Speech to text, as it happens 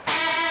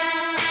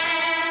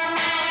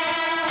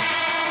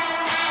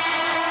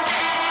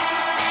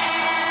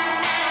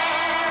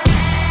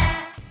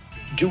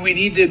Do we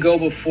need to go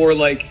before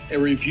like a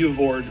review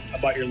board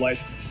about your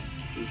license?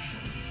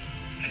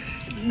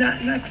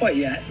 Not quite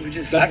yet. We're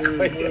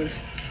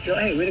still,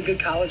 hey, we had a good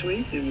college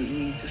week.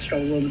 We just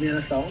struggled a little bit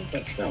with the NFL,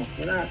 but no,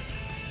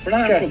 we're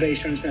not on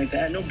probation or anything like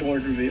that. No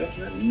board review.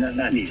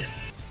 Not needed.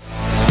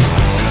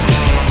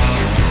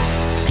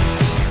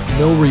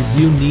 No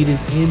review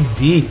needed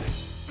indeed.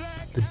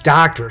 The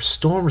Doctor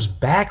storms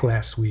back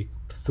last week,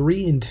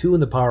 3-2 in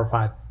the Power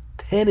 5,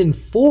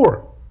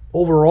 10-4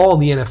 overall in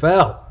the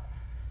NFL.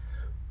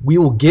 We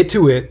will get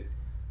to it.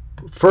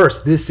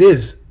 First, this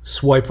is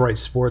Swipe Right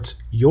Sports,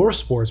 your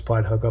sports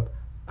pod hookup.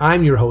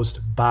 I'm your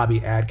host,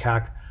 Bobby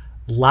Adcock.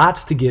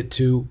 Lots to get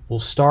to. We'll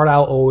start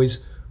out always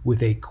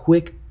with a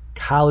quick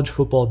college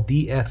football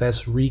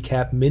DFS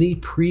recap mini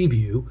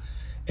preview,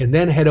 and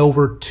then head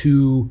over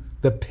to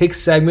the pick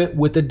segment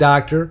with the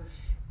Doctor,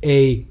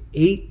 a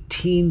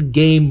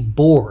 18-game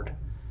board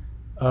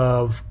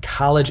of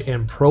college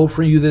and pro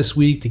for you this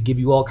week to give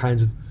you all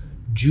kinds of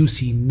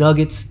juicy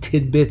nuggets,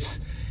 tidbits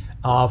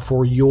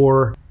for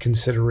your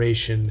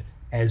consideration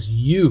as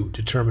you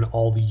determine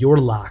all of your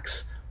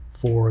locks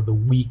for the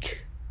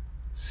Week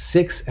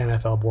 6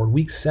 NFL board,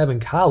 Week 7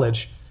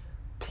 college.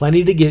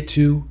 Plenty to get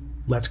to.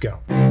 Let's go.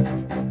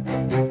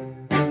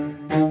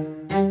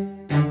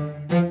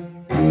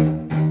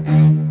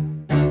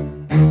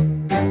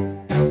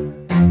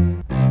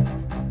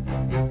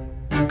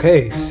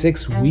 Okay,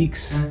 6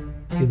 weeks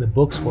in the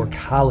books for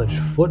college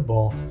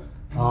football.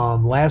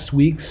 Last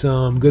week,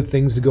 some good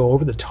things to go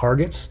over. The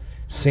targets.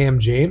 Sam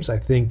James, I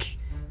think,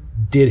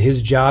 did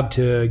his job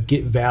to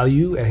get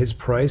value at his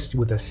price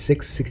with a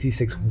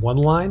 6.66 one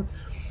line.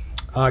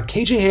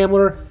 KJ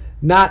Hamler,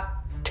 not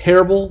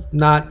terrible,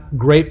 not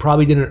great.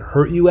 Probably didn't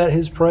hurt you at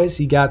his price.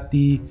 He got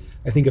I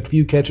think a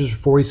few catches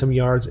for 40-some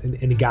yards, and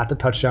he got the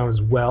touchdown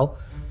as well.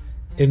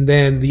 And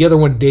then the other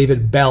one,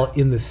 David Bell,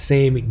 in the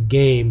same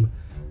game,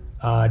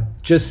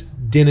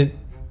 just didn't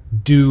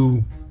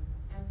do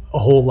a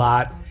whole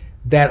lot.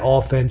 That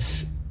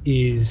offense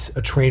is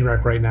a train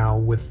wreck right now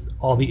with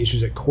all the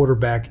issues at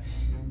quarterback.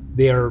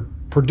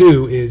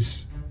 Purdue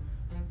is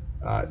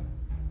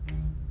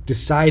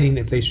deciding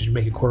if they should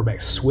make a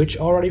quarterback switch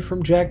already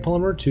from Jack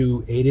Plummer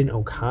to Aiden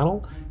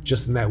O'Connell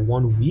just in that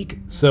 1 week.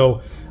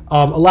 So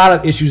a lot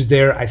of issues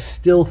there. I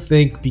still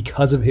think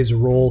because of his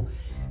role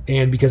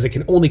and because it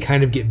can only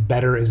kind of get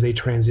better as they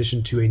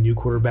transition to a new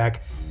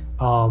quarterback,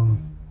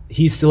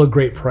 he's still a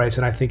great price,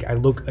 and I think I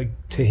look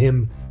to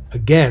him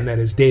again, that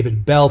is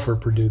David Bell for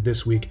Purdue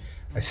this week,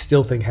 I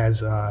still think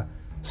has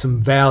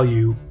some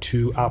value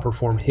to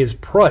outperform his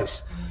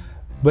price.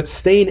 But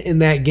staying in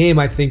that game,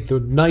 I think the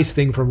nice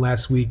thing from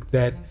last week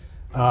that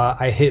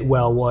I hit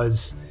well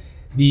was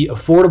the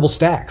affordable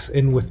stacks.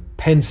 And with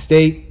Penn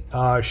State,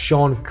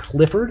 Sean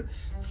Clifford,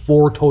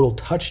 4 total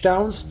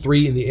touchdowns,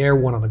 3 in the air,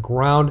 1 on the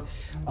ground.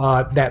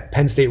 That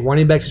Penn State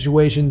running back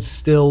situation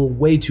still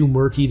way too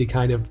murky to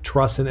kind of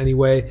trust in any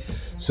way.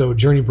 So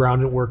Journey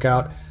Brown didn't work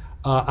out.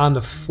 On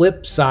the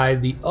flip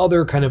side, the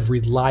other kind of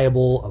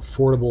reliable,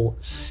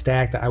 affordable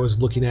stack that I was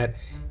looking at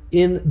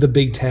in the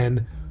Big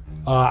Ten,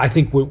 I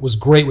think what was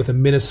great with the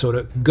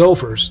Minnesota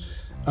Gophers.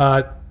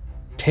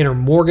 Tanner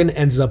Morgan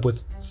ends up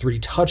with 3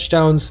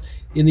 touchdowns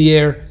in the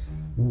air,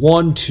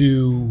 1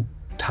 to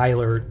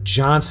Tyler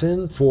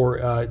Johnson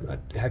for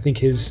I think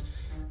his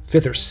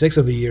 5th or 6th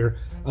of the year.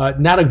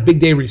 Not a big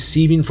day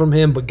receiving from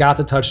him, but got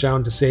the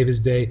touchdown to save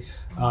his day.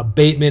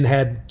 Bateman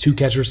had 2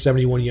 catches,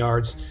 71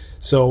 yards.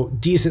 So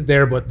decent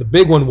there, but the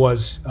big one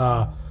was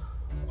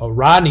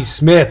Rodney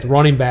Smith,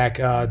 running back,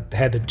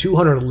 had the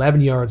 211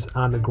 yards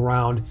on the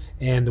ground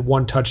and the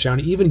 1 touchdown.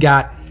 He even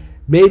got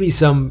maybe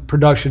some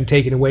production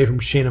taken away from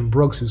Shannon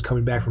Brooks, who's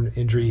coming back from an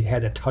injury,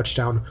 had a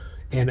touchdown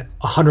and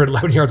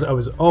 111 yards of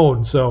his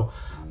own. So,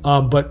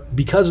 but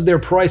because of their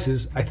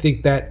prices, I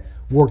think that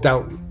worked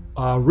out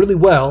really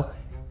well,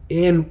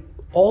 and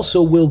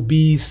also will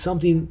be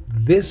something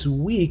this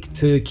week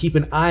to keep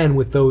an eye on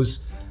with those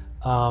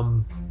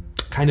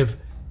kind of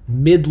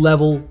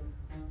mid-level,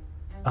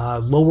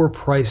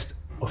 lower-priced,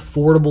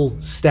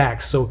 affordable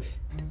stacks. So,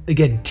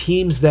 again,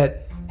 teams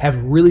that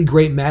have really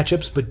great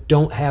matchups but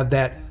don't have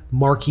that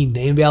marquee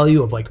name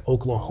value of like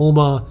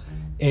Oklahoma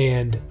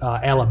and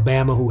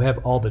Alabama, who have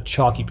all the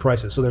chalky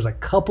prices. So there's a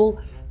couple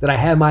that I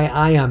have my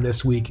eye on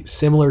this week,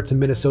 similar to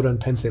Minnesota and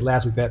Penn State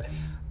last week, that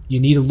you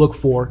need to look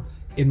for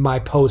in my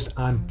post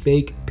on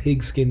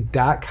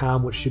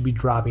fakepigskin.com, which should be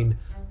dropping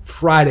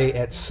Friday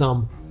at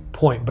some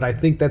point. But I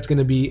think that's going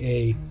to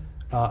be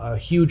a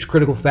huge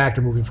critical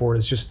factor moving forward.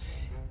 It's just,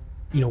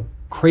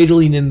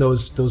 cradling in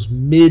those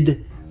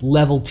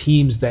mid-level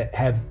teams that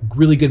have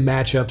really good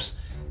matchups,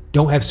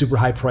 don't have super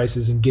high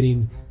prices, and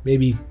getting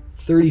maybe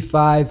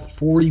 35,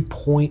 40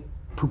 point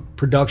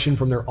production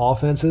from their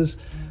offenses,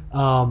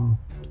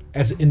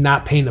 as in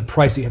not paying the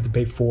price that you have to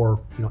pay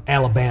for,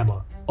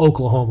 Alabama,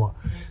 Oklahoma.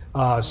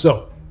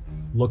 So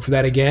look for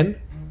that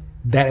again.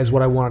 That is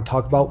what I want to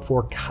talk about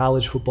for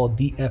college football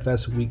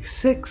DFS Week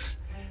 6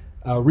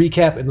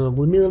 recap and the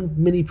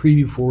mini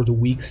preview for the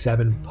Week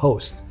 7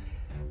 post.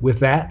 With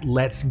that,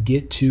 let's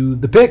get to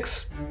the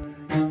picks.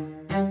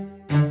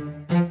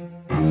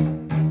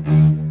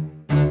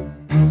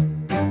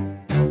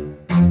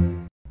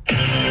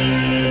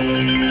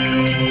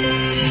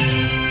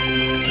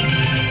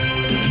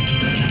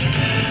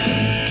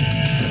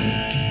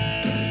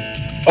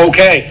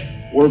 Okay,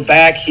 we're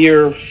back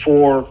here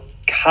for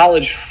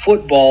college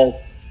football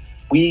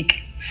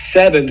week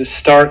 7 to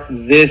start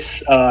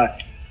this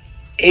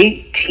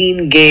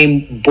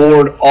 18-game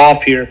board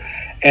off here.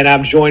 And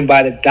I'm joined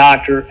by the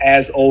doctor,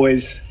 as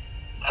always.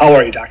 How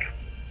are you, doctor?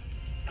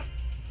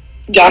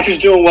 Doctor's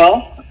doing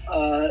well.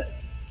 I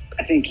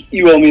think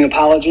you owe me an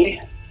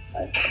apology.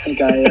 I think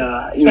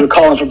you were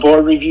calling for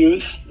board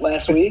reviews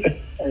last week.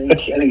 I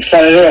think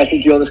Senator, I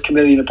think you owe this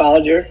committee an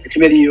apology. The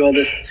committee, you owe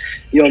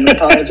an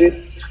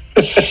apology.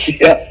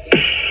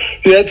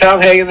 Yeah, Tom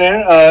hanging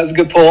there. That's a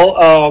good poll.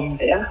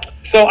 Yeah.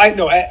 So I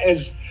know,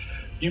 as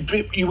you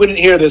wouldn't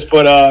hear this,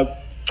 but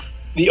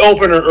the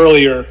opener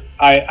earlier,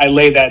 I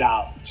laid that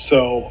out.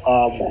 So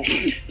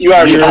you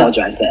already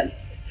apologized then.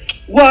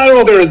 Well, I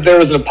don't know if there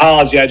was an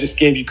apology. I just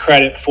gave you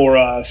credit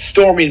for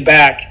storming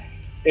back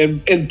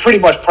and pretty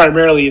much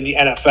primarily in the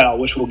NFL,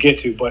 which we'll get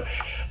to. But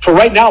for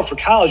right now, for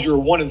college, you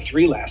were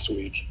 1-3 last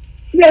week.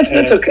 Yeah,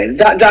 that's okay.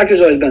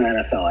 Doctor's always been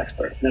an NFL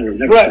expert. Never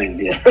claimed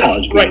to be a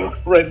college guru.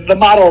 Right. The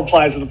model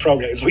applies to the pro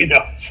games, we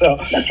know. So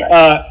that's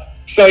right.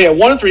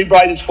 1-3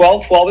 brought you to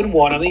 12-1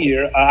 on the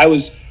year. I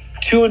was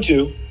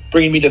 2-2,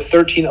 bringing me to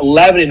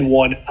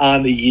 13-11-1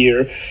 on the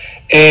year.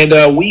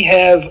 And we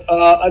have,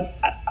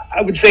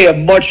 I would say, a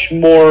much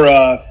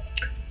more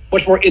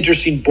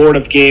interesting board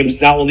of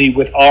games, not only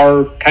with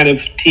our kind of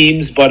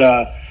teams, but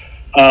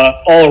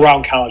all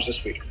around college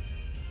this week.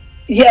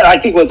 Yeah, I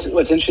think what's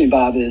interesting,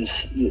 Bob,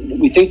 is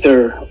we think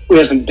we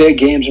have some big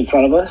games in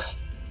front of us.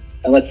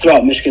 And let's throw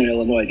out Michigan and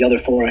Illinois. The other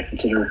 4 I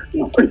consider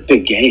pretty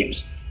big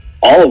games.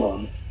 All of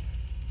them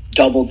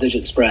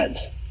double-digit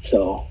spreads.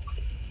 So,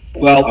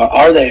 well,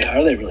 are they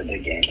really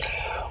big games?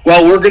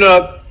 Well,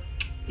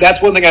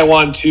 that's one thing I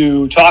wanted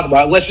to talk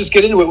about. Let's just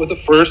get into it with the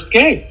first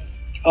game,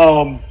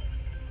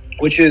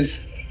 which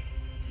is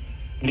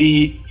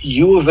the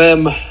U of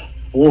M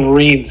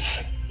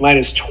Wolverines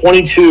minus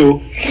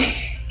 22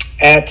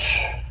 at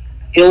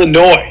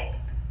Illinois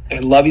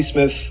and Lovie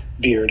Smith's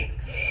beard.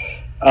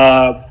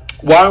 Why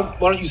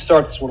don't you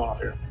start this one off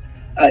here?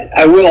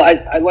 I will.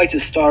 I'd like to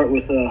start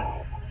with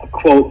a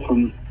quote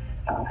from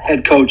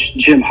head coach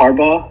Jim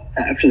Harbaugh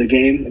after the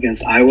game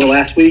against Iowa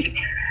last week.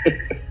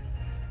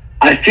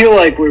 I feel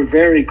like we're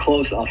very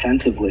close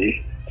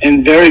offensively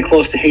and very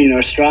close to hitting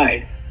our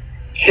stride.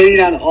 Hitting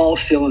on all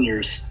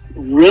cylinders.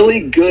 Really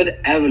good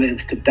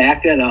evidence to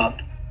back that up,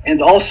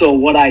 and also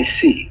what I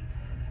see.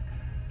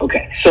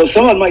 Okay, so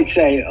someone might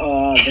say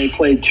they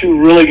played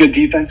 2 really good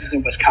defenses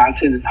in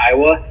Wisconsin and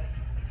Iowa.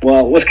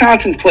 Well,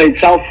 Wisconsin's played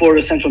South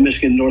Florida, Central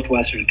Michigan,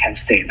 Northwestern, and Kent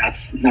State.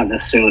 That's not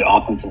necessarily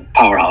offensive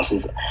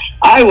powerhouses.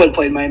 Iowa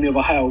played Miami of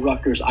Ohio,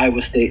 Rutgers,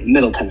 Iowa State, and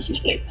Middle Tennessee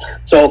State.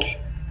 So,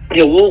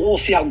 we'll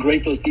see how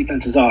great those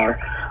defenses are.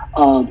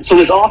 So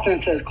this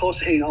offense is close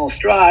to hitting all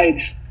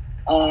strides.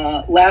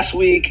 Last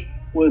week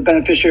was a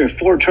beneficiary of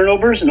 4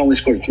 turnovers and only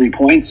scored 3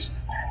 points.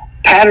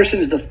 Patterson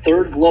is the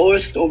 3rd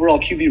lowest overall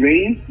QB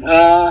rating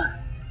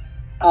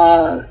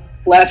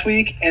last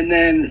week, and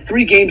then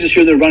 3 games this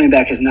year their running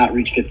back has not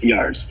reached 50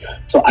 yards.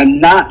 So I'm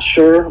not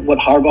sure what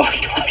Harbaugh is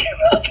talking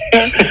about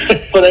there,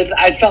 but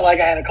I felt like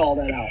I had to call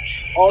that out.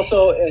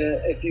 Also,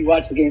 if you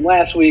watched the game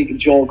last week,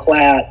 Joel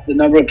Klatt, the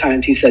number of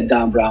times he said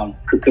Don Brown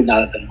could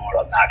not have been more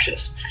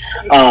obnoxious.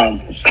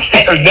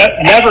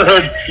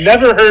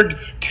 Never heard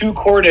 2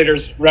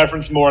 coordinators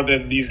reference more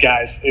than these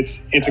guys.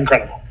 It's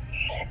incredible.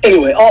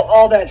 Anyway,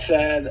 all that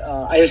said,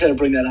 I just had to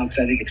bring that up because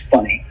I think it's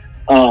funny.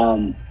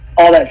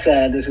 All that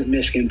said, this is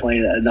Michigan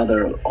playing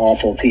another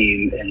awful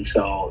team, and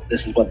so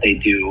this is what they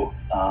do.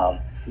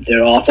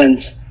 Their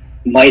offense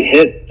might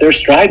hit their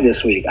stride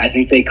this week. I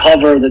think they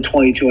cover the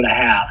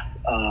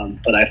 22.5,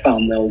 but I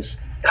found those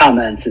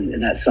comments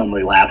and that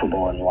summary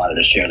laughable and wanted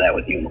to share that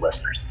with you and the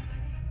listeners.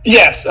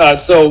 Yes,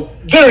 so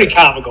very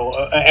comical,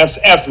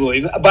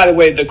 absolutely. By the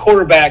way, the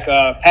quarterback,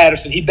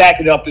 Patterson, he backed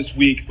it up this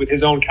week with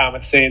his own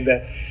comments saying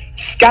that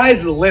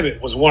sky's the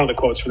limit was one of the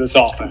quotes for this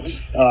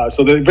offense.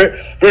 So they're very,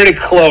 very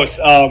close.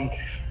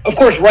 Of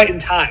course, right in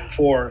time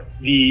for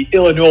the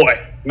Illinois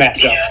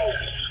matchup,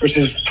 which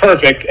is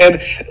perfect.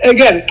 And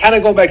again, kind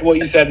of going back to what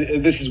you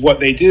said, this is what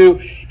they do.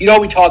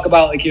 We talk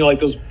about like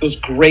those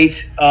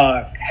great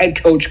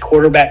head coach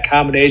quarterback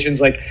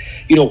combinations, like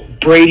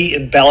Brady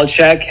and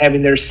Belichick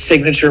having their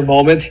signature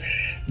moments.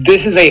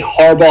 This is a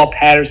Harbaugh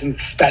Patterson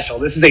special.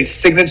 This is a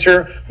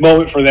signature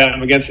moment for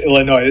them against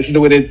Illinois. This is the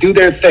way they do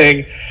their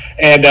thing.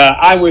 And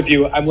I'm with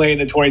you. I'm laying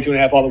the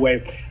 22.5 all the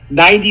way.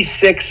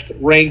 96th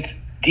ranked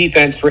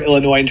defense for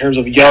Illinois in terms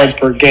of yards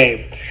per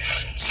game.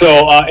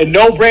 So, and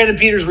no Brandon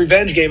Peters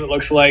revenge game, it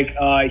looks like.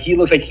 He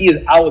looks like he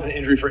is out with an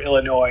injury for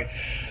Illinois.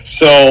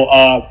 So,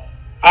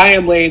 I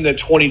am laying the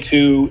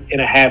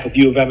 22.5 with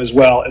U of M as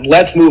well. And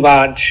let's move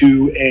on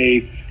to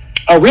a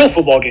real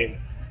football game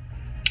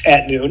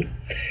at noon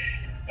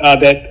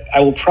that I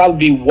will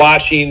probably be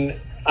watching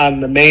on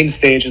the main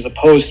stage as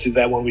opposed to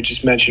that one we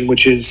just mentioned,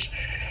 which is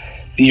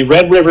the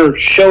Red River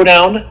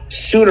Showdown.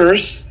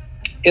 Sooners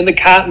in the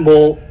Cotton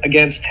Bowl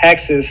against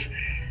Texas.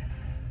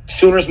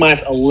 Sooners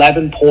minus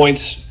 11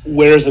 points.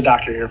 Where's the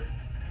doctor here?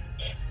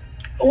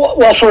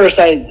 Well, first,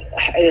 I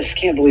just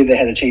can't believe they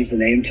had to change the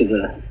name to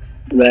the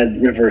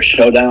Red River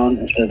Showdown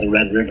instead of the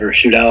Red River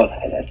Shootout.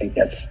 I think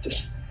that's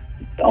just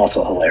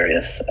also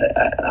hilarious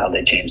how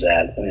they changed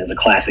that. I mean, it was a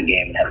classic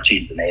game and had to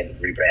change the name and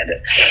rebrand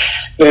it.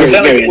 Was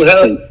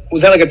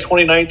that like a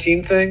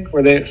 2019 thing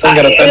where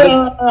someone got offended?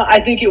 I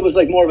think it was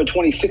like more of a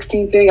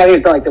 2016 thing. I think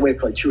it's been like they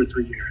waited for like 2 or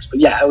 3 years. But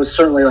yeah, it was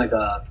certainly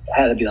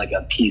had to be like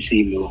a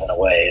PC move in a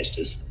way.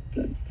 It's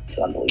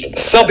unbelievable.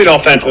 Something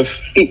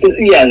offensive.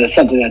 Yeah,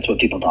 that's what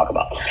people talk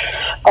about.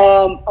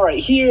 All right,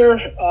 here,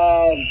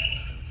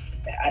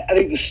 I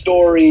think the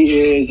story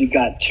is you've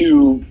got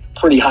two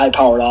pretty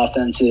high-powered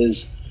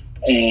offenses,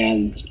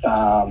 and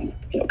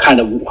kind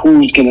of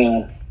who's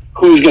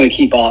gonna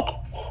keep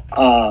up.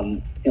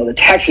 The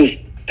Texas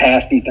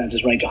pass defense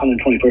is ranked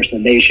 121st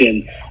in the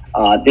nation.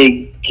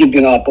 They've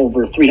given up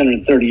over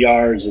 330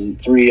 yards in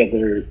 3 of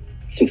their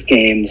 6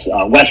 games.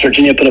 West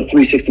Virginia put up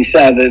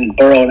 367.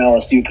 Burrow and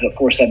LSU put up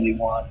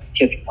 471.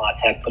 Kiffin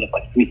Tech put up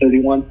like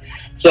 331.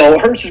 So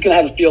Hurts is going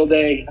to have a field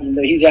day. I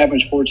mean, he's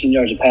averaged 14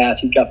 yards a pass.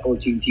 He's got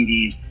 14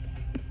 TDs.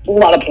 A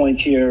lot of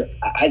points here.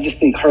 I just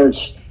think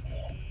Hurts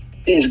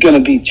is going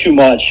to be too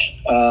much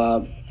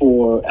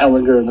for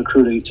Ehlinger and the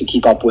recruiting to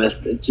keep up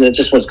with. It's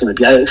just what's going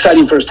to be.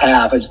 Exciting first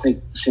half. I just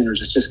think the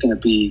Sooners is just going to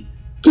be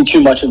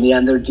too much in the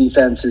end. Their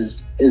defense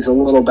is a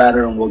little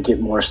better and will get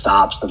more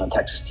stops than a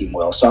Texas team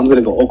will. So I'm going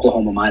to go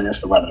Oklahoma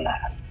minus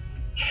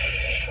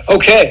 11.5.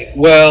 Okay,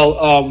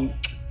 well,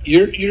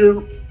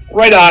 you're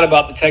right on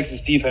about the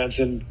Texas defense,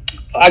 and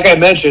like I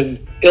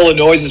mentioned,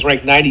 Illinois is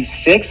ranked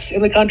 96th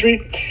in the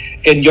country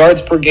in yards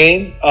per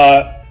game.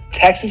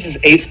 Texas is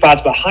 8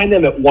 spots behind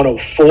them at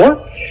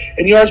 104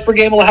 in yards per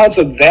game allowed,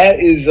 so that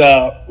is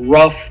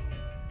rough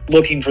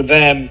looking for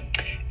them.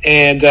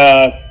 And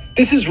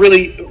this is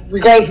really,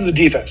 regardless of the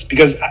defense,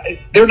 because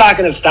they're not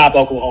going to stop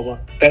Oklahoma.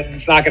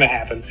 It's not going to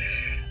happen.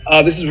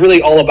 This is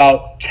really all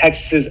about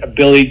Texas's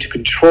ability to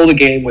control the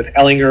game with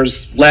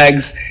Ehlinger's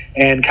legs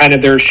and kind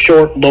of their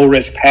short,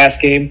 low-risk pass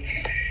game.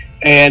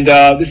 And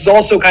this is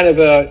also kind of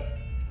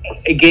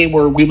a game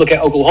where we look at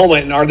Oklahoma,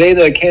 and are they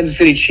the Kansas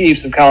City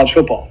Chiefs of college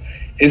football?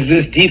 Is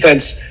this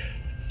defense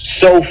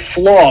so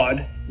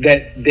flawed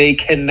that they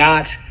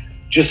cannot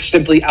just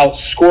simply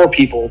outscore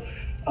people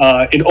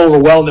and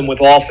overwhelm them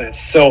with offense?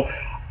 So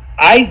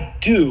I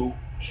do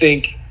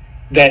think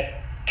that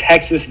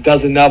Texas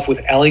does enough with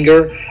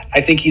Ehlinger.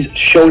 I think he's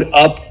showed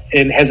up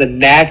and has a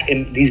knack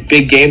in these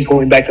big games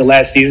going back to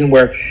last season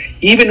where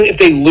even if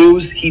they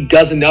lose, he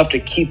does enough to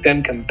keep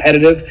them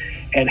competitive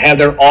and have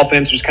their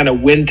offense just kind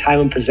of win time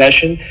and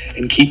possession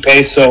and keep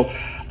pace. So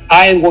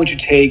I am going to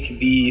take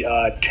the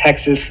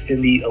Texas in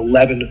the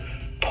 11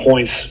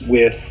 points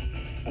with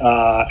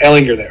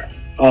Ehlinger there.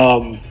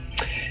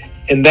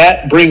 And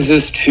that brings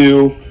us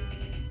to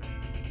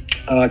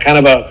kind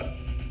of a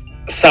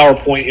sour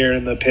point here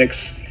in the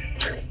picks.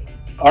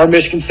 Our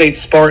Michigan State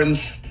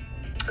Spartans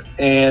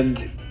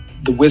and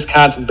the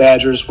Wisconsin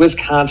Badgers.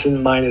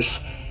 Wisconsin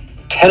minus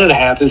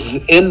 10.5. This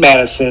is in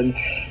Madison.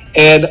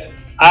 And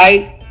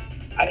I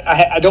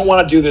don't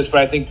want to do this,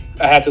 but I think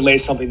I have to lay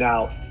something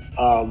out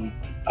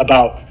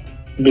about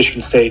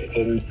Michigan State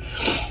and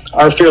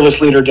our fearless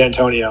leader,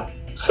 D'Antonio.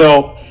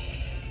 So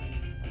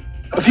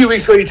a few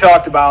weeks ago, you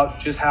talked about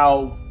just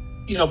how,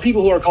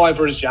 people who are calling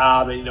for his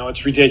job and,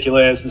 it's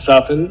ridiculous and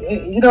stuff.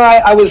 And,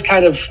 I was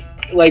kind of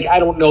like, I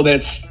don't know that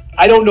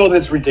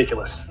it's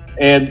ridiculous.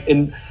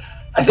 And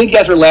I think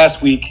after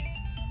last week,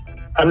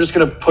 I'm just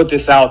going to put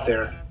this out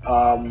there.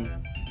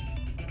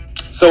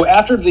 So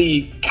after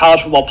the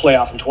college football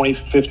playoff in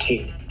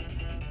 2015,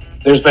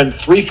 there's been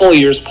 3 full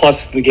years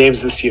plus the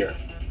games this year.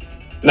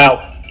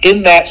 Now,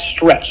 in that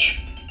stretch,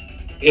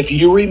 if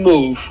you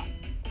remove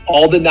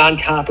all the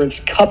non-conference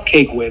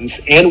cupcake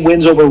wins and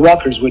wins over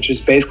Rutgers, which is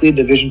basically a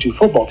Division II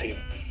football team,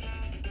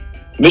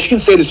 Michigan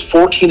State is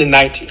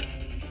 14-19.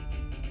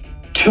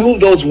 2 of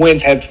those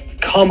wins have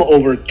come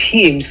over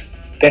teams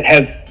that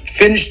have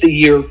finished the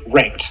year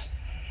ranked.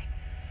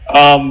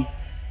 And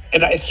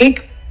I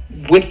think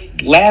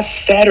with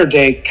last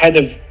Saturday, kind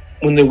of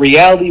when the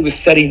reality was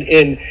setting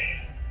in,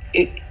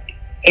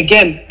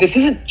 again, this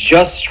isn't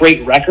just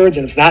straight records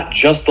and it's not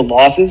just the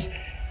losses.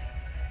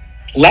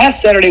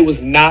 Last Saturday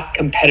was not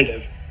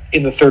competitive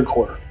in the third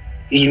quarter.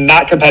 These are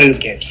not competitive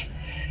games.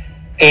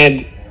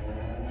 And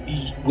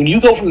when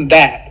you go from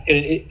that, and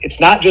it's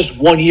not just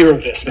 1 year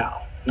of this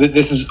now.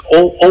 This is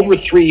over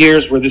 3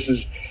 years where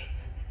this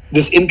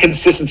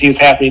inconsistency is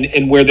happening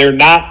and where they're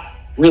not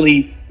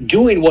really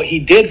doing what he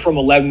did from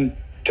 11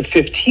 to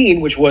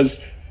 15, which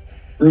was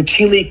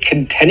routinely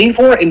contending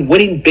for and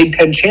winning Big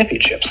Ten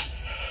championships.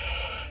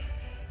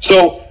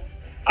 So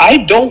I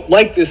don't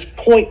like this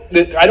point.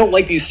 I don't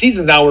like these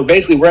seasons now where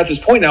basically we're at this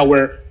point now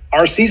where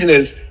our season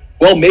is,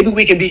 well, maybe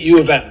we can beat U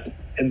of M.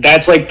 And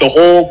that's like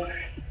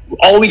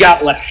all we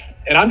got left.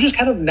 And I'm just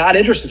kind of not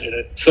interested in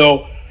it.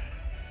 So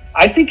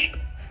I think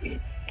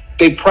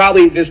they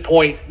probably at this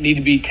point need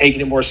to be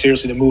taking it more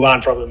seriously to move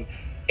on from him.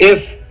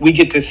 If we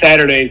get to this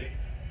Saturday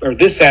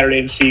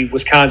and see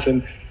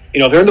Wisconsin,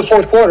 they're in the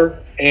fourth quarter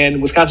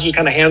and Wisconsin's just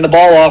kind of handing the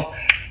ball off.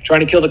 trying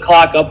to kill the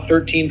clock up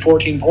 13,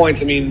 14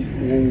 points. I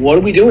mean, what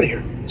are we doing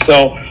here?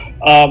 So,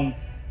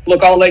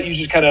 look, I'll let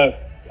you kind of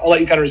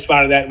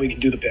respond to that, and we can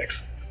do the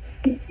picks.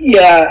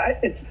 Yeah,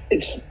 it's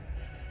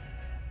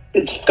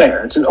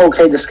fair. It's an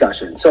okay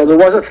discussion. So there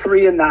was a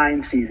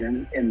 3-9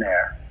 season in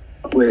there,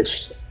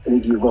 which I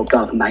think you roped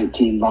off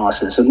 19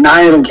 losses. So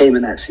 9 of them came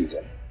in that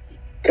season.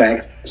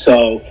 Okay,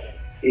 so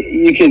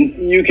you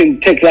can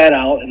pick that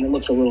out, and it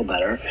looks a little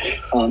better.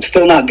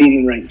 Still not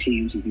beating ranked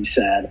teams, as you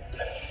said.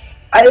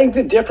 I think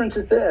the difference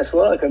is this.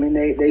 Look, I mean,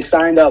 they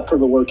signed up for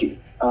the rookie,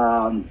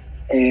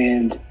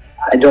 and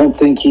I don't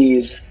think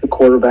he's the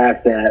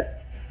quarterback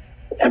that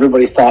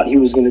everybody thought he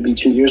was going to be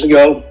 2 years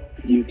ago.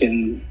 You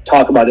can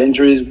talk about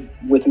injuries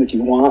with him if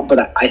you want,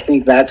 but I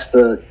think that's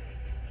the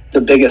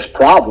biggest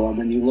problem.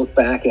 And you look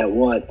back at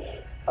what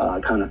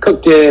kind of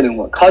Cook did and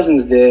what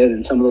Cousins did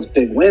and some of those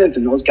big wins,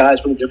 and those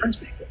guys were the difference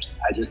makers.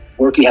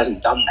 Workey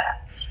hasn't done that.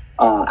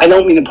 I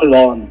don't mean to put it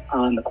all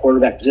on the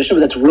quarterback position, but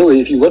that's really,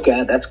 if you look at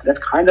it, that's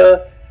kind of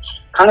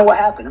what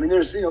happened. I mean,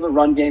 there's, the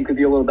run game could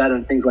be a little better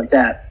and things like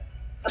that.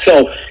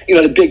 So,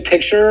 the big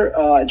picture,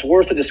 it's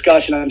worth a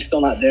discussion. I'm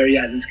still not there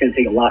yet, and it's going to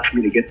take a lot for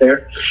me to get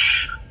there.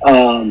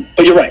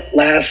 But you're right.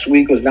 Last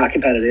week was not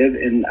competitive,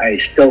 and I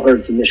still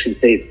heard some Michigan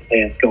State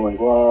fans going,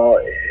 well,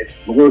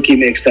 if the rookie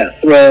makes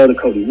that throw to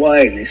Cody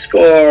White and they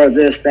score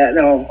this, that.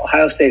 No,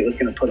 Ohio State was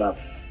going to put up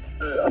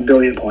a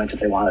billion points if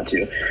they wanted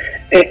to.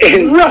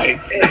 Right.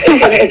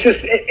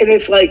 And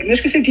it's like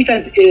Michigan State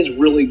defense is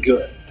really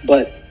good,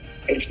 but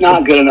it's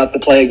not good enough to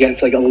play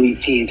against like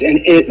elite teams. And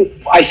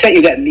I sent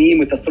you that meme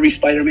with the 3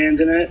 Spider-Mans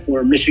in it,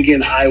 where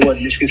Michigan, Iowa,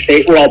 and Michigan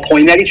State were all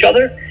pointing at each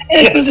other.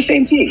 And They're the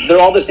same team. They're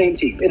all the same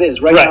team. It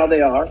is. Right now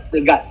they are.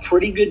 They've got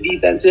pretty good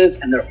defenses,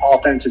 and their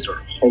offenses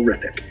are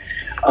horrific.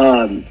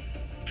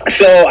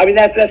 So, I mean,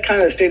 that's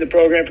kind of the state of the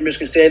program for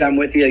Michigan State. I'm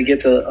with you. It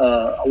gets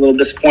a little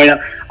disappointed.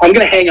 I'm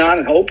going to hang on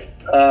and hope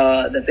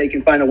that they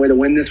can find a way to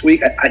win this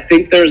week. I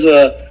think there's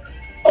a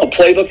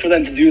playbook for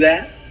them to do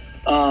that.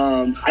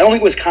 I don't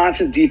think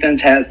Wisconsin's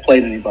defense has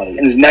played anybody.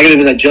 And as negative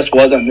as I just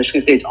was on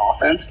Michigan State's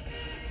offense,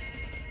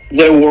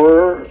 there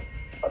were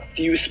a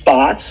few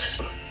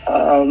spots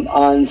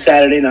on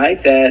Saturday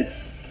night that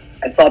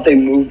I thought they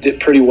moved it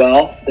pretty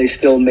well. They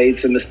still made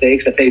some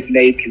mistakes that they've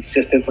made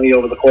consistently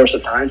over the course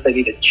of time. They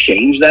need to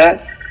change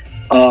that.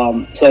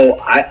 So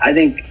I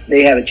think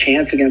they have a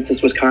chance against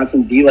this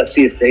Wisconsin D. Let's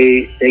see if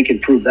they can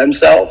prove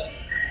themselves.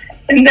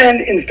 And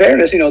then, in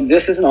fairness,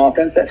 this is an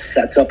offense that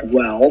sets up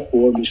well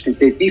for Michigan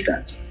State's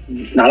defense.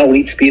 It's not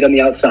elite speed on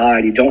the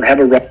outside. You don't have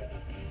a running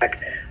back.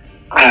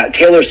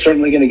 Taylor's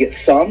certainly going to get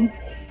some,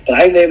 but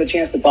I think they have a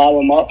chance to bottle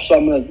them up. So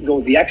I'm going to go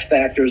with the X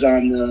factors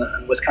on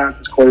the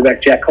Wisconsin's quarterback,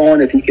 Jack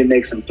Cohen, if he can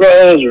make some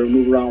throws or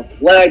move around with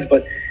his legs.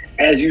 But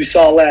as you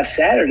saw last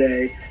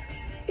Saturday,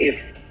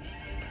 if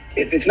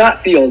it's not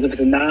Fields, if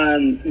it's a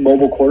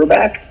non-mobile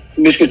quarterback,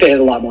 Michigan State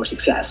has a lot more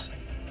success,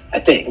 I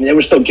think. I mean, they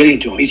were still getting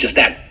to him. He's just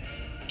that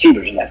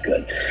receivers are that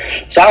good.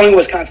 So I don't think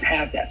Wisconsin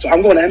has that. So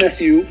I'm going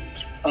MSU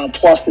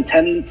plus the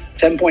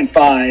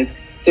 10.5,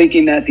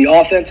 thinking that the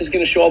offense is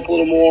going to show up a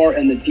little more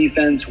and the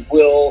defense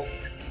will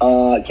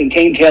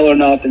contain Taylor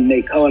enough and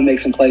make Cohen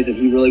make some plays that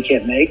he really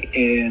can't make.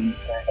 And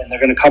they're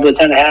going to cover the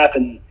 10.5,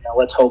 and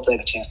let's hope they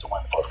have a chance to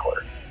win the fourth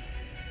quarter.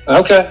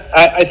 Okay.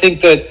 I think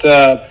that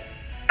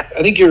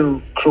I think you're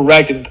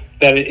correct in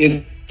that it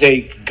is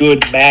a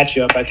good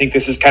matchup. I think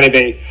this is kind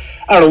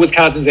of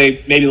Wisconsin's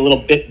maybe a little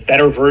bit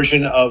better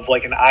version of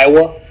like an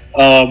Iowa.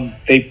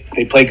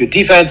 They play good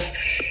defense.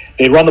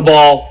 They run the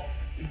ball.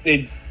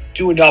 They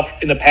do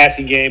enough in the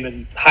passing game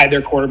and hide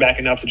their quarterback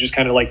enough to just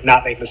kind of like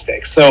not make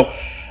mistakes. So,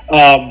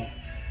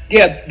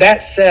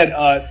 that said,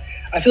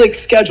 I feel like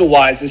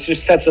schedule-wise, this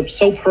just sets up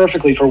so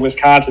perfectly for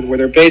Wisconsin, where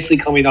they're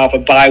basically coming off a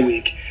bye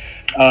week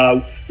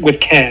with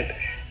Kent,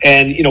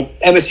 and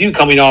MSU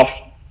coming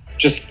off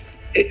just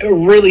a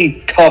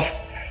really tough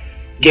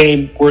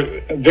game,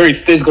 a very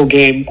physical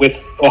game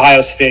with Ohio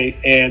State,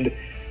 and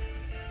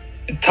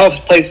tough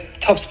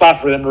spot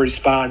for them to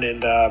respond.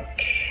 And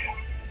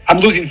I'm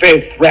losing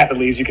faith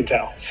rapidly, as you can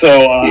tell.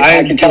 So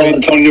I can tell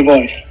the tone of your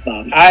voice,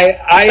 Bob.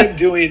 I am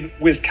doing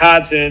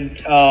Wisconsin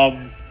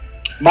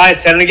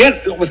minus 10. And again,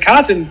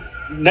 Wisconsin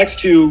next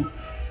to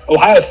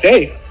Ohio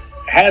State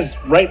has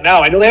right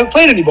now, I know they haven't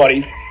played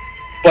anybody,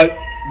 but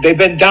they've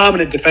been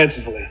dominant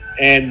defensively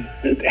and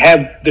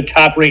have the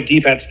top-ranked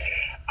defense.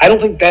 I don't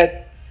think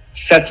that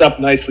sets up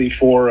nicely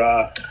for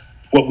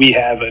what we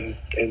have in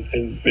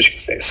Michigan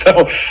State.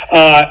 So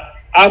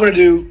I'm going to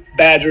do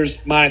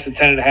Badgers minus the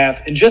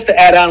 10.5. And just to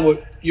add on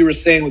what you were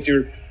saying with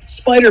your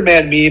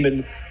Spider-Man meme,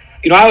 and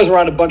I was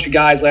around a bunch of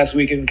guys last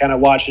weekend kind of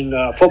watching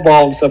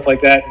football and stuff like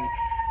that. And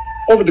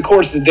over the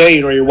course of the day,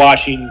 you're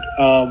watching,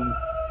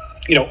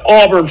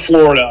 Auburn,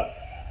 Florida,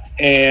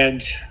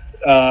 and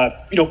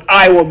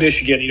Iowa,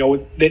 Michigan.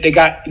 They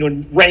got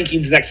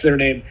rankings next to their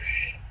name.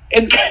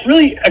 And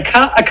really,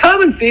 a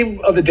common theme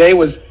of the day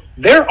was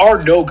there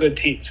are no good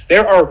teams.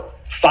 There are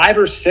 5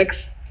 or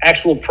 6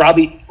 actual,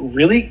 probably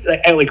really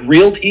like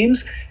real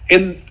teams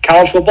in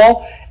college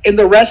football, and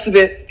the rest of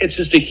it, it's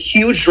just a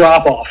huge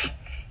drop off.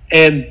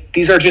 And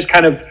these are just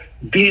kind of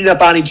beating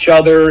up on each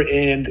other,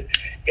 and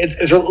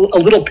it's a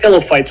little pillow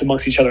fights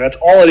amongst each other. That's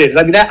all it is.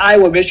 I mean, that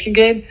Iowa-Michigan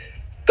game,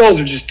 those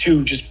are just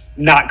two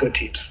not good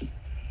teams.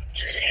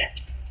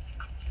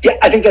 Yeah,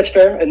 I think that's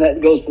fair, and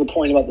that goes to the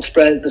point about the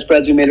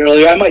spreads we made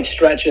earlier. I might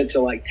stretch it to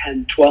like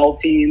 10, 12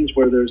 teams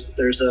where there's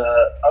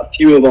a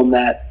few of them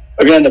that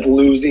are going to end up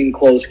losing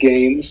close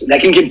games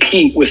that can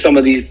compete with some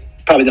of these,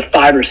 probably the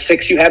 5 or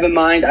 6 you have in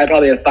mind. I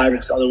probably have 5 or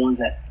 6 other ones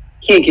that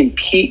can't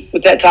compete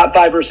with that top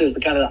 5 versus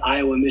the kind of the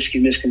Iowa,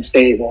 Michigan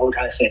State. Well, we're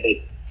kind of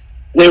saying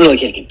they really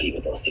can't compete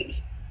with those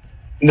teams.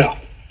 No.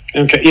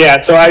 Okay. Yeah.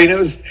 So I mean, it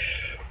was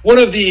one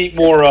of the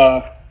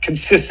more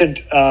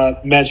consistent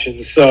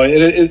mentions. So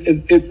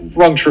it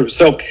rung true.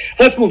 So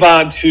let's move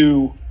on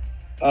to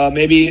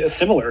maybe a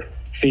similar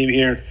theme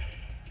here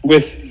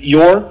with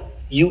your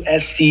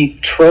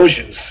USC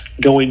Trojans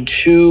going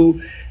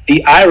to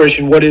the Irish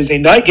in what is a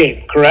night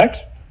game,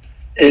 correct?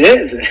 It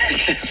is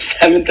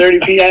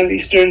 7:30 p.m.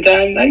 Eastern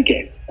Time night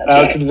game. I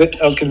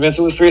was convinced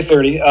it was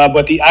 3:30,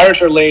 but the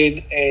Irish are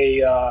laying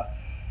a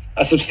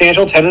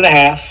substantial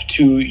 10.5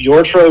 to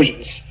your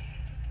Trojans.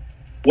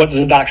 What does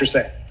the doctor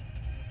say?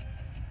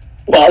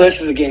 Well, this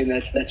is a game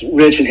that's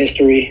rich in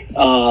history.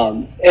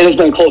 It has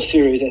been a close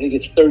series. I think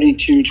it's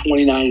 32,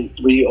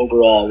 29-3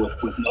 overall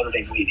with Notre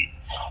Dame leading.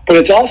 But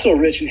it's also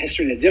rich in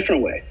history in a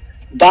different way.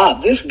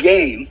 Bob, this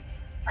game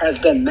has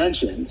been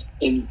mentioned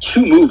in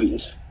 2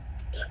 movies,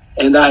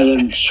 and I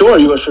am sure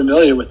you are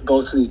familiar with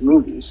both of these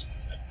movies.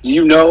 Do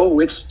you know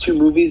which 2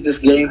 movies this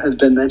game has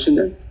been mentioned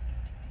in?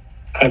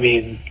 I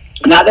mean,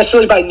 not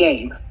necessarily by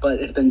name, but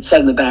it's been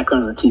said in the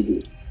background of the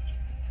TV.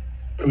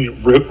 I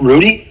mean,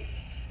 Rudy?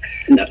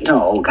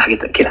 No,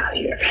 get out of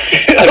here.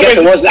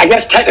 I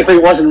guess technically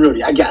it wasn't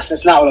Rudy. I guess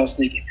that's not what I was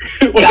thinking.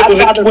 Go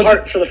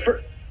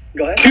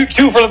ahead.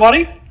 Two for the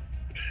money?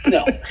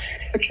 No.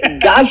 Okay.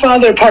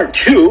 Godfather Part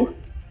 2.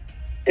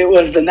 It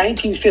was the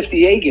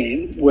 1958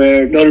 game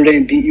where Notre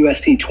Dame beat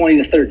USC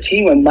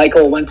 20-13 when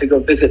Michael went to go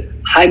visit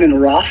Hyman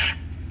Roth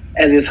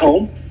at his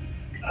home.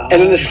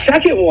 And then the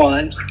second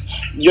one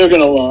you're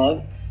gonna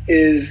love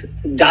is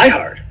Die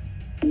Hard,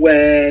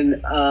 when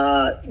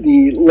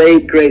the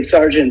late great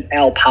Sergeant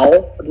Al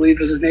Powell, I believe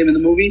was his name in the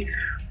movie,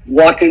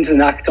 walked into the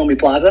Nakatomi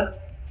Plaza,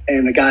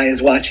 and the guy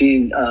is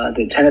watching,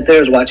 the tenant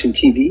there is watching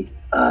TV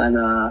on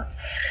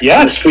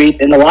the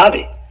street in the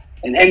lobby,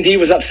 and ND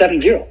was up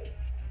 7-0.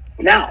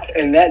 Now,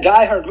 and that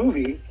Die Hard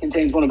movie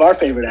contains one of our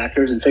favorite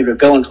actors and favorite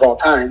villains of all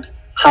time,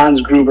 Hans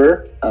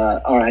Gruber,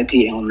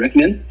 R.I.P. Alan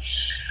Rickman,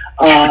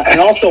 and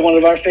also one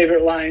of our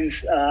favorite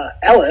lines,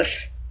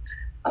 Ellis,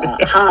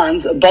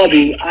 Hans,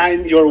 Bubby,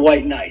 I'm your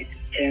white knight.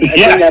 And I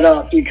bring that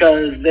up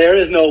because there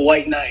is no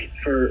white knight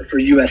for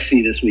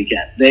USC this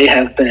weekend. They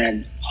have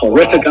been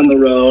horrific on the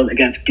road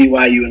against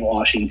BYU in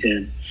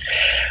Washington.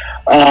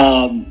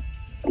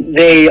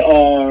 They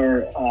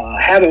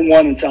haven't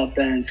won in South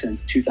Bend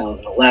since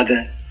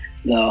 2011.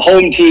 The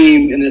home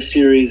team in this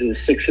series is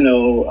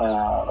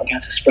 6-0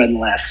 against the spread in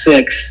the last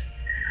 6.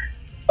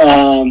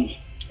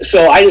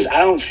 So I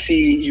don't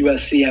see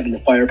USC having the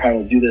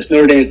firepower to do this.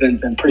 Notre Dame's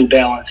been pretty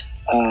balanced.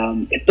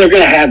 If they're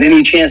going to have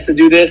any chance to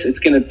do this, it's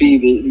going to be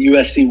the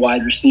USC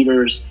wide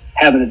receivers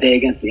having a day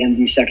against the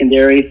ND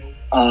secondary.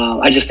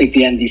 I just think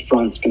the ND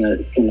front's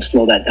going to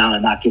slow that down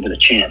and not give it a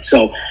chance.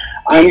 So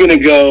I'm going to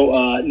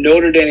go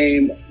Notre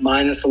Dame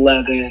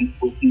 -11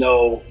 with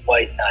no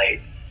white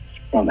knight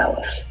from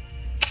Ellis.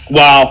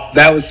 Wow,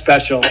 that was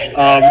special.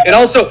 And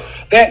also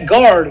that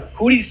guard,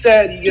 Hootie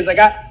said, he goes, did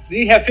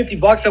he have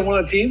 $50 on one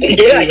of the teams?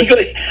 Yeah, he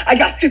goes, I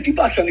got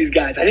 $50 on these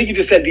guys. I think he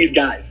just said these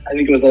guys. I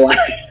think it was the line.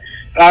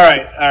 All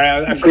right.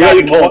 I forgot.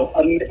 Great pull.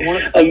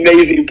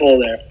 Amazing pull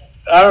there.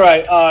 All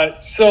right.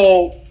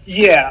 So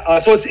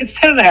it's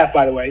 10.5,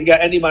 by the way. You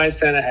got ND -10.5.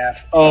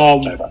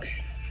 Sorry about that.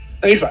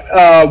 No, you're fine.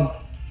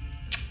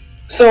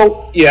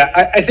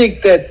 I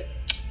think that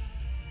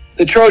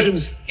the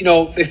Trojans,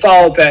 they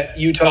followed that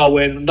Utah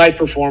win, nice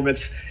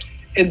performance,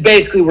 and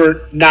basically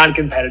were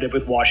non-competitive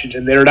with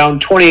Washington. They were down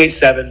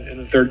 28-7 in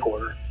the third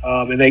quarter,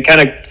 and they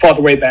kind of fought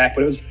their way back,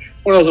 but it was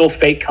one of those little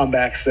fake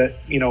comebacks that,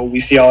 we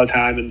see all the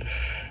time. And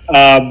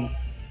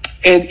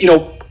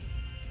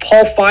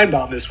Paul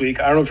Feinbaum this week,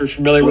 I don't know if you're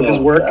familiar with his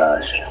work.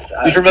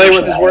 You familiar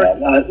with his work?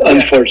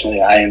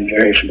 Unfortunately, I am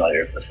very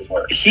familiar with his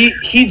work.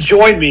 He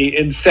joined me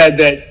and said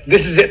that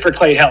this is it for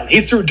Clay Helton.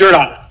 He threw dirt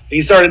on it.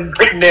 He started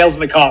putting nails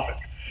in the coffin.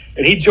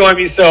 And he joined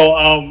me, so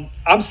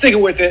I'm sticking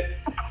with it.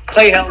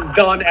 Clay Helton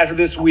done after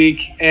this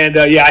week. And,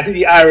 I think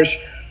the Irish,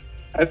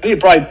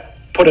 probably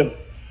put a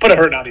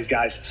hurting on these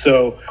guys.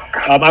 So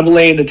I'm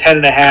laying the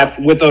 10.5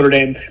 with Notre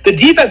Dame. The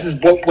defense is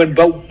what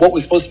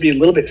was supposed to be a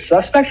little bit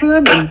suspect for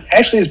them, and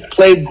actually has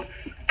played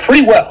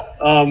pretty well.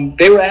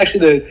 They were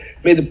actually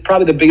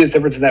probably the biggest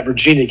difference in that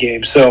Virginia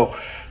game. So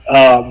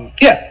I'm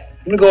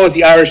gonna go with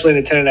the Irish laying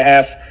the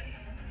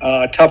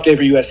 10.5. Tough day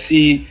for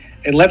USC,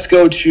 and let's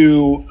go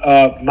to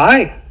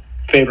my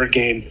favorite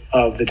game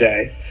of the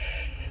day,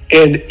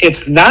 and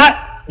it's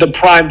not the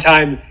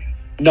primetime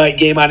night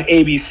game on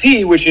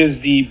ABC, which is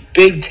the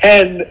Big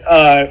Ten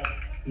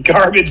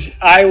garbage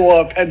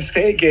Iowa-Penn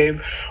State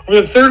game for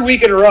the third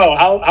week in a row.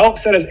 How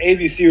upset is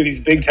ABC with these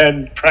Big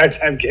Ten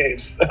primetime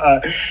games?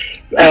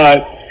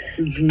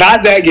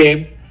 Not that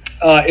game.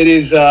 It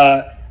is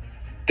the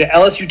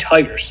LSU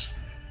Tigers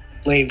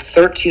laying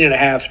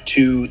 13.5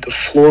 to the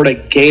Florida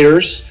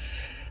Gators.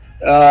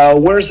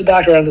 Where's the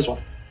doctor on this one?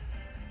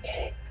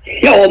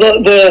 Yeah,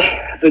 well,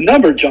 the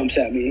number jumps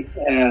at me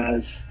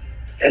as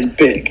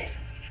big,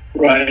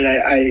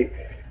 right?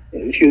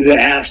 If you had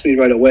asked me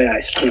right away, I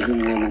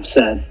certainly would have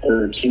said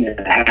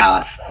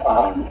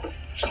 13.5.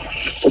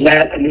 So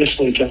that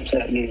initially jumps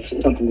at me as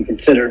something to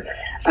consider.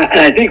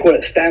 And I think what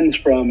it stems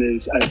from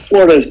is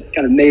Florida's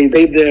kind of made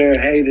their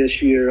hay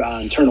this year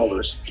on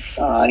turnovers.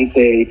 I think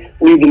they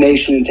lead the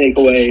nation in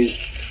takeaways,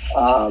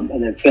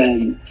 and have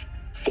been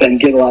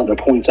getting a lot of their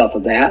points off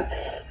of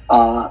that.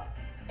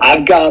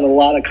 I've got a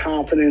lot of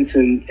confidence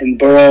in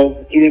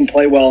Burrow. He didn't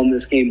play well in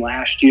this game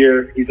last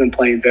year. He's been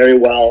playing very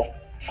well.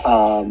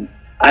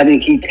 I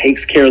think he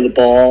takes care of the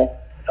ball,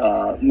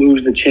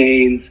 moves the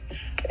chains,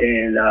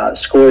 and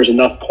scores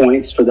enough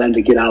points for them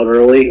to get out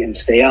early and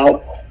stay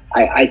out.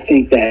 I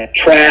think that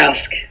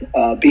Trask,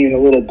 being a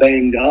little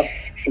banged up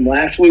from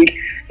last week,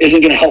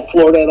 isn't going to help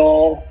Florida at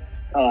all.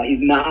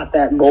 He's not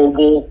that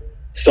mobile,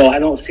 so I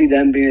don't see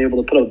them being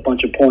able to put up a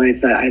bunch of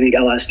points. I think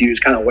LSU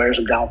kind of wears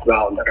them down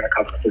throughout, and they're going to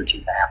cover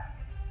 13.5.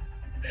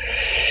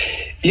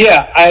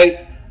 Yeah,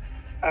 I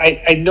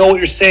know what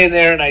you're saying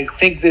there, and I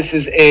think this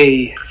is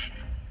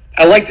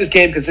I like this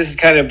game because this is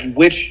kind of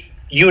which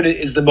unit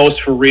is the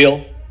most for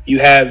real. You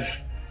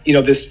have,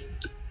 this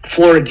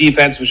Florida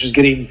defense, which is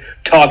getting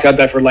talked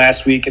about for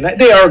last week, and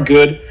they are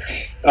good.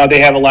 They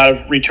have a lot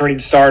of returning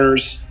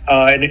starters,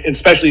 and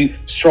especially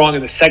strong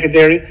in the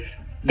secondary.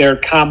 Their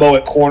combo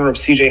at corner of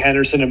C.J.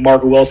 Henderson and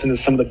Marco Wilson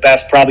is some of the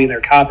best probably in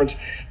their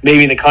conference,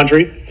 maybe in the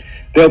country.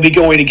 They'll be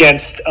going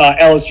against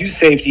LSU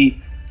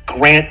safety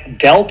Grant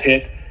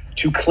Delpit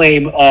to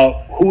claim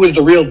who is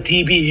the real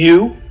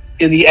DBU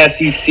in the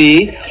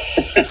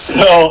SEC.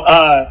 So,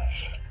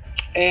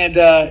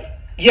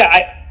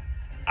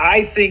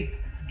 I think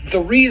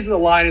the reason the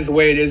line is the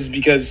way it is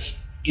because,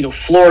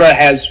 Florida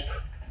has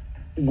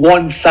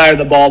one side of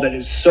the ball that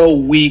is so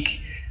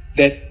weak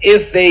that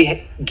if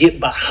they get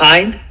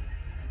behind,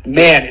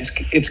 man,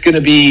 it's going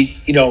to be,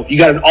 you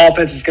got an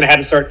offense that's going to have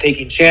to start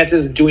taking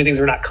chances and doing things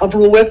they're not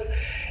comfortable with.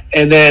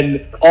 And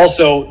then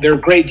also their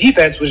great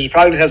defense, which is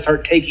probably going to have to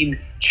start taking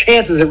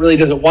chances it really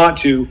doesn't want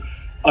to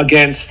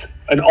against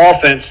an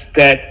offense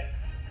that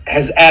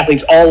has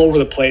athletes all over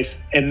the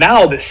place. And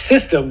now the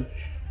system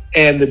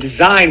and the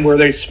design where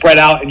they spread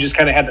out and just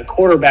kind of have the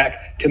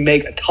quarterback to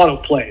make a ton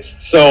of plays.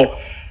 So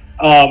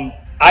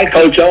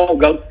Coach O,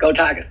 go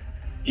Tigers.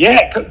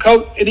 Yeah,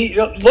 Coach,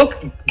 and look,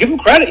 give him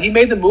credit. He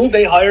made the move.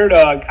 They hired,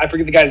 I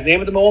forget the guy's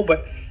name at the moment,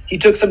 but he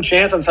took some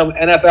chance on some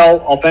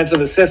NFL offensive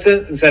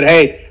assistant and said,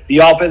 hey, the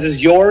offense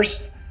is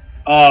yours.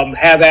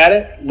 Have at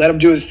it. Let him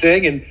do his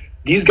thing. And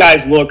these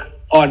guys look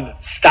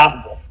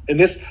unstoppable. And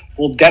this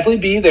will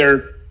definitely be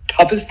their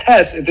toughest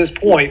test at this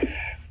point.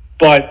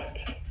 But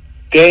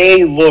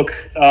they look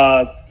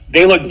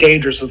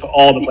dangerous with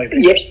all the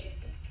playmakers. Yes,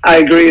 I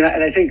agree. And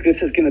I think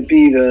this is going to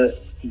be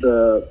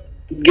the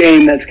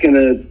game that's going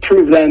to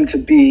prove them to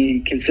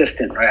be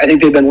consistent, right? I think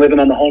they've been living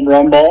on the home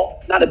run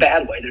ball. Not a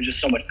bad way. They're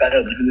just so much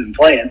better than they've been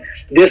playing.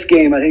 This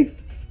game, I think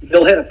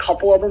they'll hit a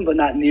couple of them, but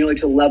not nearly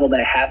to the level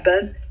they have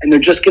been. And they're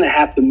just going to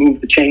have to move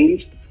the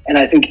chains. And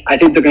I think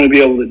they're going to be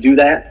able to do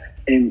that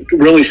and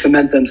really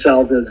cement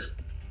themselves as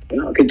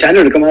a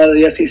contender to come out of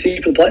the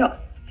SEC for the playoff.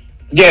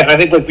 Yeah, I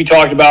think like we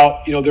talked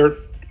about, there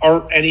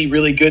aren't any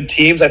really good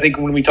teams. I think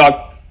when we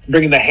talk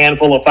bringing the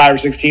handful of 5 or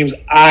 6 teams,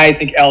 I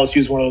think LSU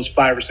is one of those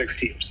 5 or 6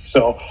 teams.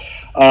 So,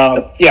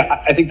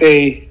 I think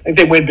they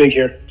win big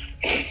here.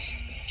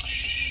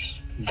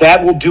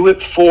 That will do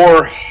it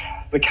for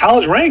the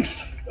college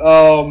ranks.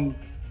 And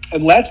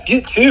let's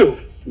get to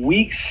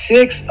Week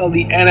 6 of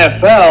the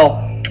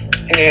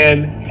NFL.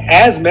 And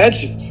as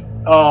mentioned,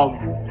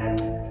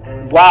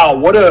 wow,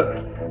 what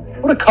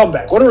a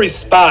comeback! What a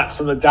response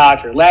from the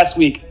doctor. Last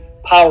week,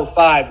 Power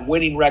 5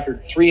 winning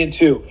record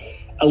 3-2.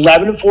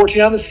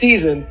 11-14 on the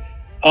season,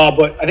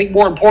 but I think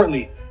more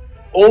importantly,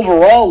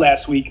 overall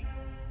last week,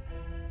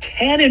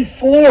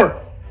 10-4.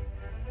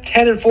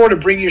 10-4 to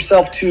bring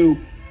yourself to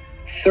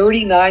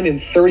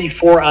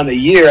 39-34 on the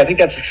year. I think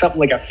that's something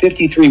like a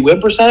 53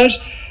 win percentage.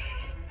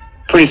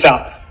 Pretty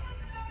solid.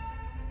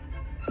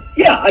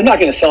 Yeah, I'm not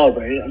going to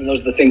celebrate it. I mean,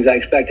 those are the things I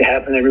expect to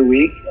happen every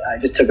week. I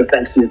just took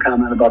offense to your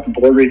comment about the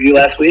board review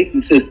last week.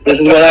 This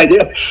is what I do.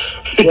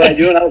 This is what I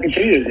do, and I will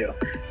continue to do.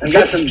 I've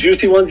got some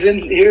juicy ones in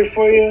here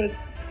for you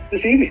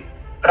this evening.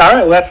 All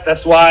right, well,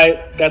 that's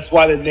why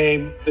they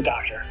named the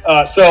doctor.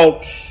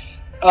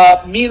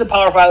 Me and the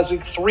Power 5 this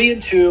week,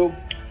 3-2,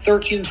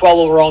 13-12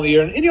 overall in the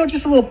year, and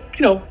just a little,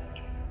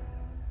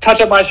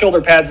 touch up my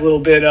shoulder pads a little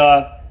bit.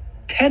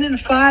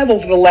 10-5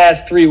 over the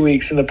last 3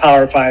 weeks in the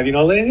Power 5.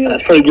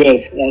 That's pretty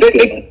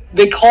good.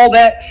 They call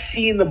that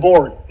seeing the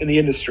board in the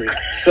industry.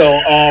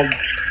 So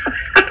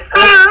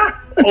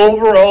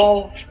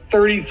overall,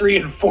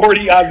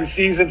 33-40 on the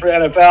season for the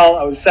NFL.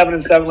 I was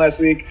 7-7 last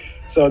week,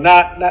 so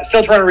not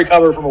still trying to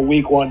recover from a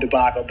week 1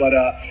 debacle. But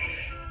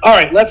all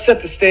right, let's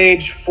set the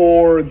stage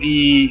for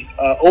the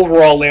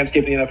overall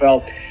landscape of the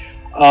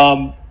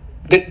NFL.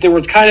 There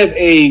was kind of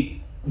a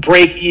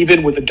break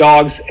even with the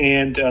dogs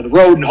and the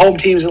road and home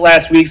teams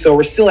last week, so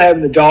we're still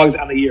having the dogs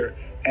on the year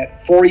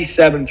at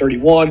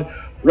 47-31.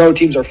 Road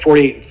teams are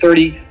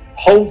 48-30.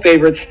 Home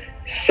favorites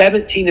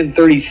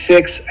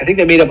 17-36. I think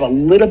they made up a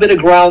little bit of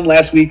ground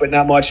last week, but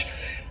not much.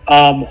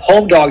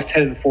 Home dogs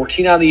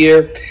 10-14 on the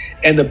year,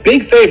 and the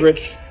big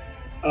favorites,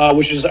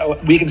 which is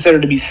we consider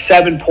to be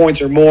 7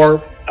 points or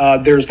more.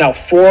 There's now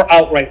 4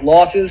 outright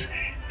losses,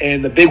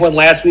 and the big one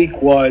last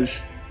week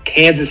was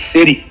Kansas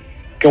City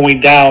going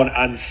down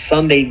on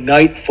Sunday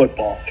Night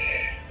Football.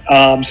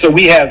 So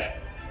we have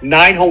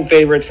 9 home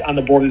favorites on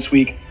the board this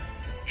week,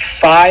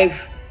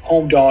 5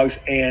 home dogs,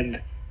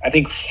 and I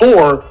think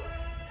 4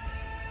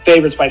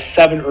 favorites by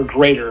 7 or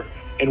greater.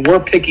 And we're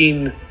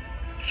picking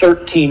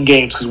 13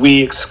 games because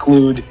we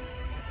exclude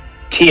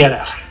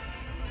TNF.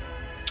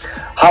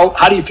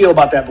 How do you feel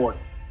about that board?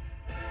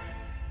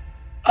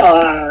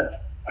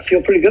 I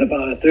feel pretty good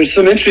about it. There's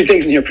some interesting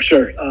things in here for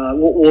sure.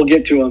 We'll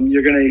get to them.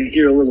 You're going to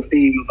hear a little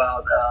theme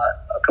about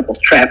a couple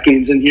of trap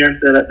games in here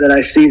that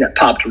I see that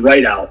popped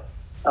right out.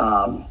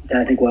 And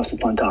I think we'll have some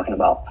fun talking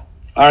about.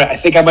 All right, I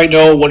think I might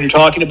know what you're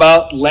talking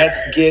about.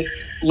 Let's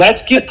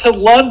get to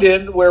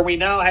London, where we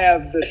now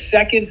have the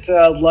second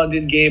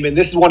London game, and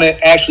this is one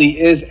that actually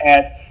is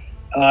at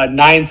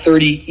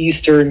 9:30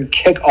 Eastern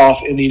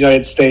kickoff in the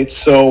United States.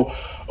 So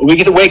we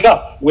get to wake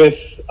up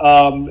with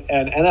an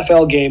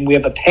NFL game. We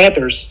have the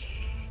Panthers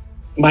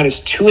minus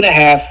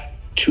 2.5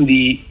 to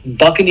the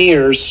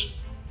Buccaneers.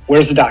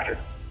 Where's the doctor?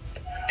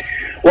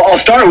 Well, I'll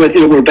start with,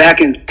 we're back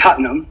in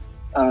Tottenham,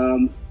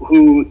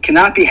 who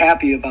cannot be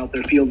happy about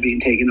their field being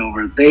taken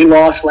over. They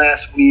lost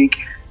last week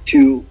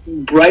to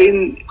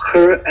Brighton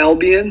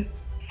Albion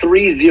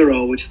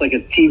 3-0, which is like a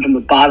team from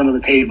the bottom of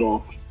the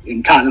table,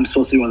 and Tottenham's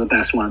supposed to be one of the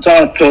best ones. So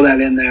I'll throw that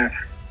in there.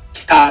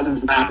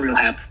 Tottenham's not real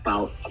happy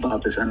about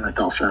this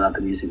NFL setup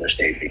and using their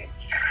stadium.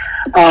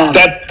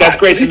 That's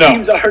great to know.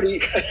 Teams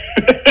already,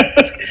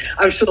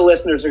 I'm sure the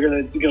listeners are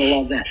gonna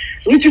love that.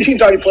 So these 2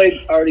 teams already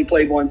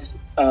played once.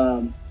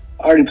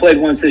 Already played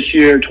once this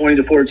year.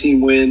 20-14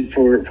 win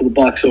for the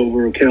Bucs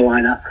over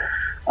Carolina.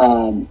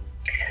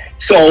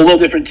 So a little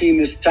different team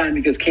this time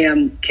because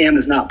Cam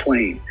is not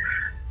playing.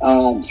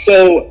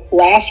 So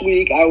last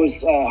week I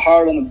was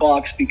hard on the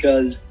Bucs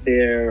because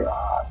their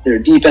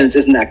defense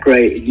isn't that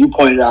great. And you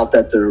pointed out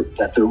that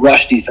their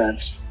rush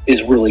defense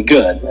is really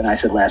good, and I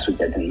said last week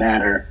that didn't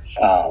matter.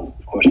 Of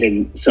course, they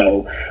didn't.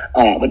 So,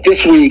 but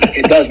this week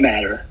it does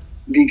matter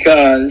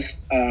because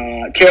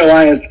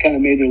Carolina's kind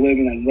of made their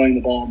living on running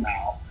the ball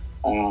now.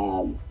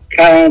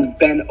 Kyle's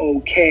been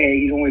okay.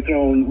 He's only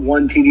thrown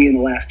 1 TD in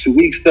the last 2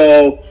 weeks,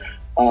 though.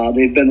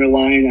 They've been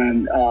relying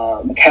on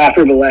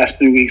McCaffrey the last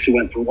 3 weeks, who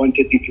went for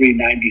 153,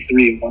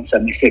 93, and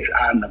 176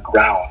 on the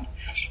ground.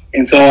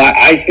 And so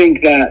I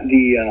think that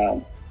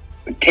the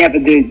Tampa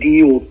Bay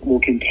D will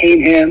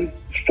contain him,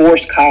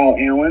 force Kyle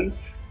Allen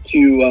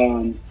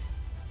to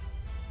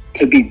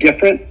be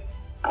different.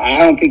 I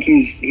don't think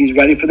he's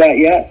ready for that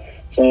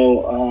yet.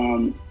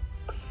 So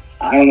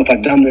I don't know if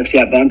I've done this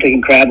yet, but I'm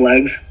taking crab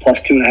legs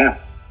plus 2.5.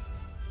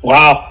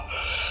 Wow,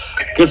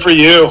 good for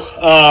you.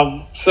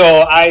 So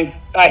I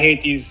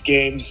hate these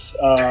games,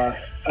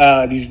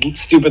 these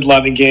stupid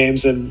London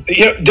games, and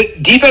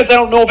defense. I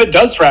don't know if it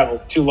does travel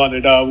to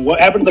London. What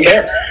happened to the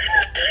Bears?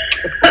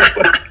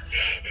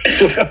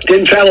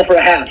 Didn't travel for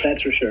a half,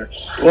 that's for sure.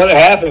 What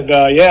happened?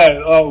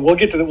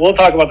 We'll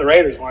talk about the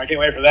Raiders more. I can't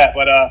wait for that.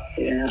 But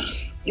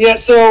yeah.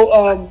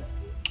 So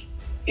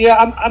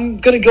I'm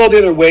gonna go the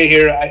other way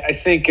here. I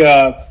think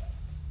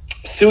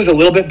Sue's a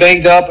little bit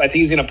banged up. I think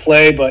he's gonna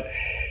play, but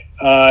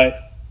I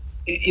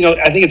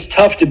think it's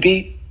tough to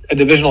beat a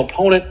divisional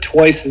opponent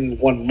twice in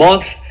 1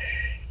 month,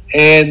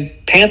 and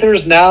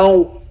Panthers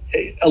now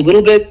a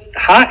little bit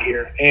hot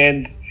here.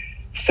 And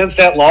since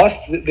that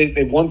loss,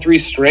 they've won 3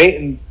 straight,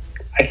 and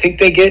I think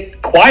they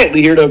get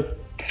quietly here to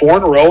 4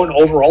 in a row and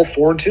overall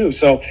 4-2.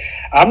 So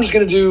I'm just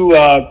going to do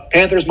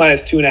Panthers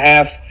minus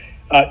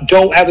 2.5.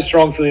 Don't have a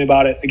strong feeling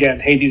about it. Again,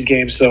 hate these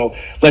games. So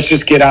let's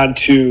just get on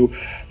to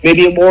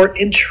maybe a more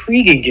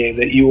intriguing game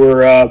that you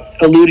were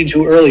alluding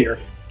to earlier.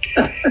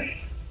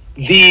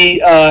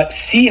 The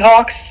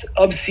Seahawks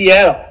of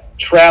Seattle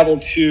travel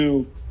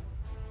to,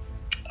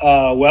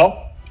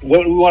 what do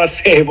we want to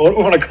say? What do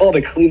we want to call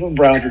the Cleveland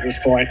Browns at this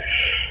point?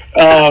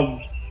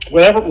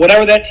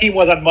 Whatever that team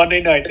was on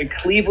Monday night, the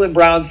Cleveland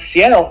Browns,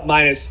 Seattle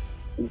minus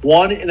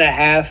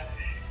 1.5.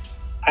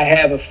 I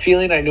have a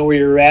feeling I know where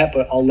you're at,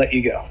 but I'll let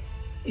you go.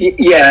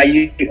 Yeah,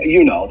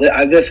 you know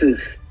this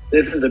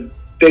is a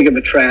big of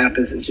a trap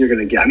as you're going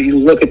to get. I mean, you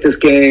look at this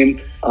game,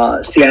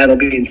 Seattle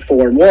being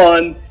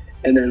 4-1,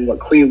 and then what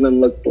Cleveland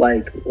looked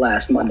like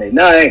last Monday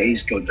night. You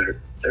just go,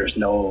 there's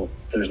no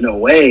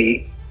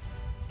way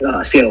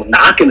Seattle's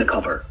not going to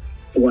cover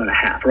the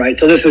 1.5, right?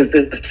 So this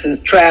is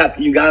trap.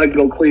 You got to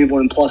go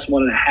Cleveland plus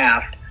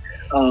 1.5.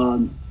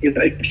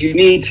 If you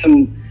need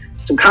some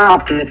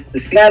confidence, the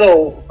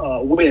Seattle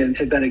wins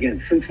have been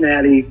against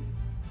Cincinnati,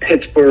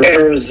 Pittsburgh,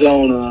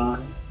 Arizona,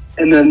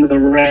 and then the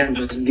Rams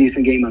was a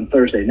decent game on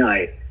Thursday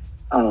night.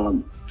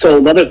 So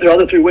the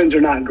other three wins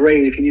are not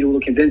great if you need a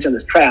little convincing on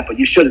this trap, but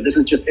you shouldn't.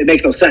 It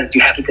makes no sense.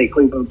 You have to take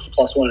Cleveland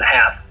plus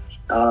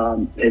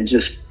 1.5, and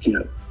just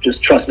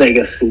trust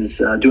Vegas is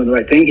doing the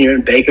right thing here,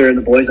 and Baker and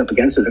the boys up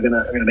against it are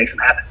gonna make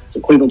something happen. So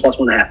Cleveland plus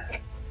 1.5.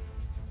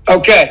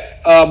 Okay,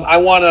 I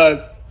want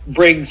to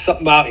bring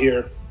something out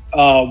here.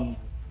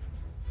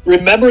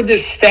 Remember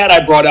this stat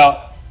I brought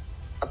out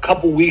a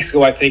couple weeks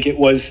ago? I think it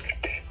was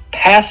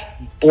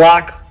pass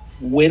block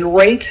win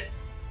rate.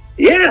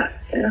 Yeah.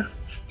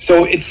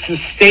 So it's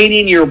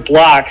sustaining your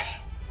blocks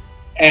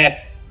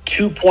at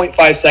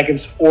 2.5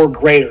 seconds or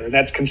greater, and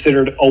that's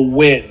considered a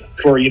win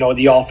for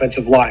the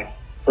offensive line,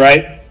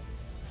 right?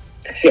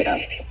 Yeah.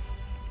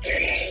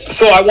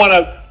 So I want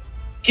to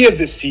give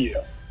this to you.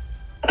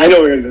 I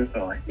know where you're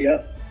going.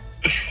 Yep.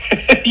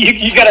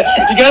 you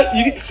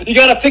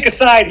gotta pick a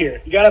side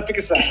here. You gotta pick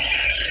a side.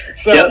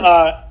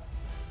 So,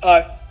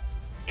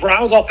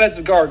 Browns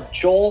offensive guard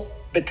Joel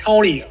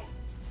Bitonio,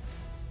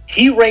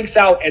 he ranks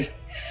out as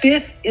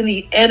 5th in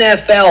the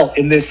NFL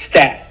in this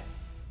stat.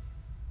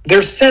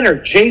 Their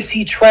center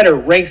J.C. Treader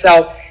ranks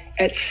out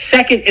at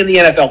 2nd in the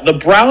NFL. The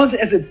Browns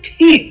as a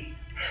team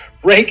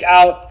rank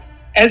out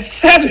as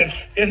 7th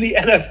in the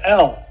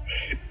NFL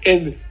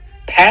in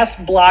pass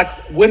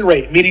block win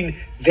rate, meaning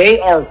they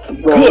are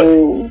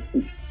good.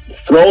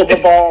 Throw the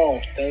ball,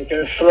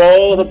 Baker.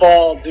 Throw the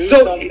ball. Do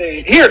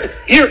something. Here.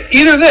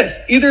 Either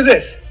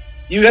this.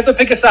 You have to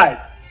pick a side.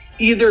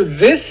 Either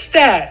this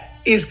stat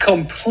is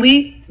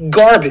complete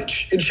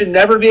garbage and should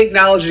never be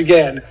acknowledged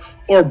again,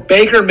 or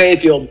Baker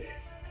Mayfield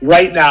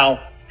right now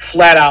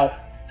flat out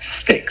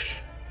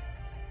stinks.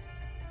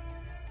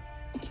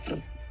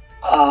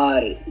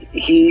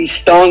 He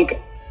stunk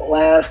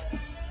last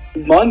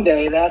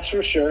Monday, that's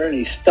for sure, and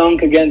he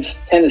stunk against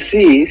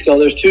Tennessee. So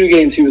there's 2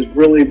 games he was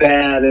really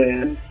bad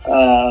in.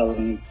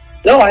 I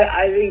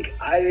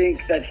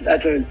think that's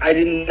I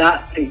did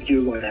not think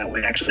you were going that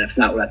way. Actually, that's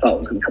not what I thought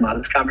was going to come out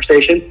of this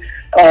conversation.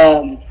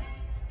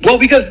 Well,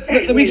 because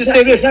let me just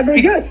say this: he's not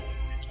very good.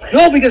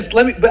 No, because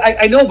but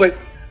I know, but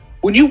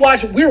when you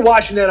watch, we were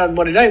watching that on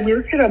Monday night. We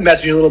were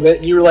messaging a little bit,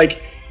 and you were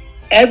like,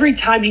 every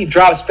time he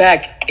drops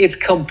back, it's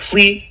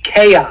complete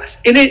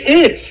chaos, and it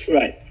is.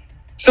 Right.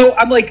 So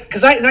I'm like,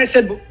 because I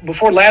said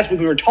before last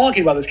week we were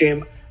talking about this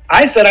game,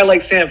 I said I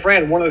like San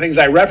Fran. One of the things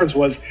I referenced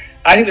was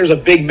I think there's a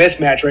big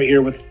mismatch right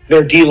here with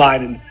their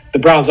D-line and the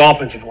Browns'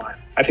 offensive line.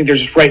 I think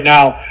there's just right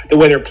now, the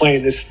way they're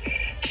playing, this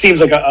seems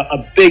like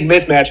a big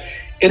mismatch.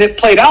 And it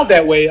played out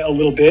that way a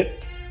little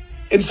bit.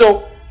 And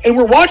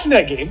we're watching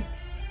that game.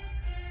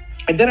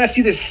 And then I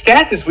see this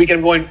stat this week and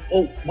I'm going,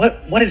 oh,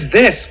 what is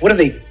this? What are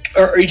they?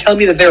 Are you telling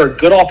me that they're a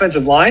good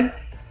offensive line?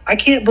 I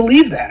can't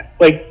believe that.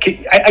 Like,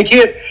 I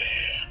can't.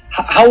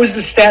 How is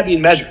this stat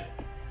being measured?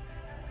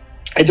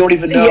 I don't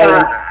even know.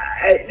 Yeah,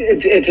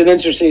 it's an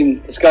interesting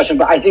discussion,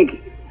 but I think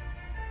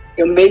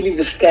maybe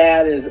the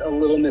stat is a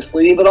little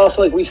misleading, but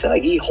also like we said,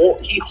 like he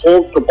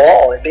holds the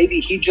ball, and maybe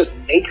he just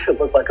makes it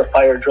look like a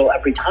fire drill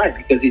every time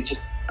because he's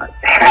just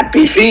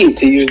happy feet,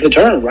 to use the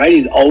term, right?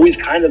 He's always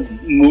kind of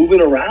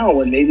moving around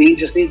when maybe he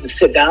just needs to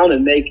sit down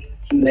and make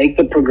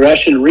the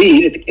progression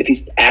read if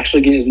he's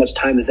actually getting as much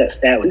time as that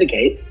stat would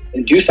indicate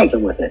and do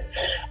something with it.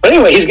 But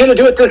anyway, he's going to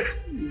do it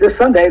this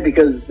Sunday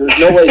because there's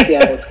no way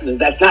Seattle.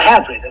 That's not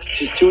happening. That's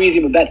just too easy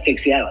of a bet to take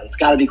Seattle. It's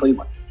got to be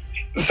Cleveland.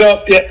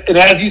 So, yeah, and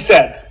as you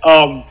said,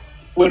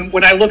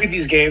 when I look at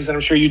these games, and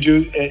I'm sure you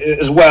do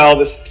as well,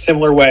 this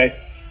similar way,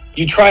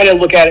 you try to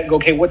look at it and go,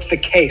 okay, what's the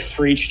case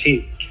for each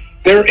team?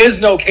 There is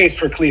no case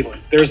for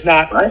Cleveland. There's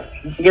not. Right.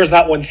 There's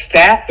not one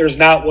stat. There's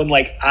not one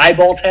like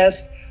eyeball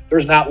test.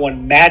 There's not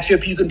one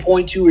matchup you can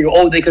point to where you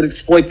go, they could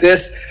exploit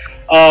this.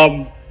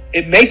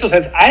 It makes no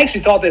sense. I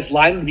actually thought this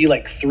line would be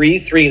like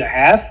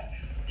 3.5.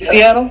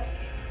 Seattle.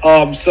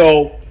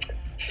 So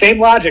same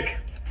logic.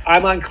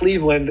 I'm on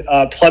Cleveland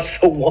plus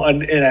the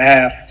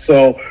 1.5.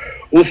 So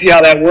we'll see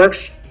how that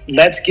works.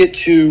 Let's get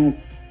to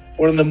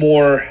one of the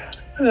more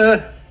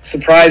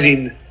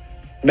surprising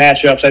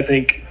matchups, I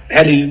think,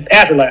 heading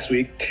after last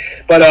week.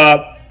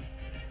 But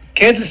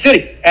Kansas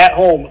City at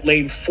home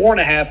laid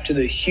 4.5 to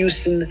the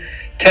Houston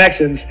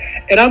Texans,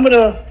 and I'm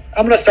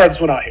gonna start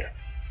this one out here.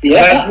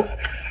 Yeah.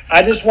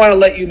 I just want to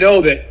let you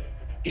know that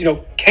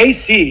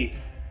KC,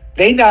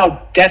 they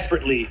now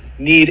desperately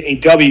need a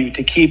W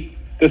to keep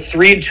the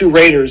 3-2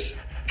 Raiders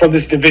from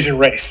this division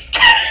race.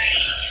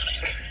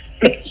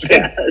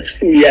 Yes,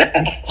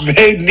 yeah.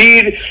 They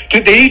need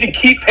to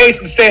keep pace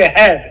and stay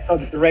ahead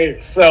of the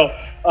Raiders. So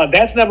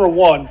that's number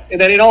one.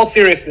 And then in all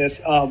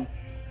seriousness,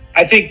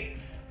 I think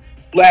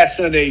last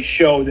Sunday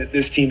showed that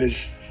this team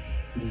is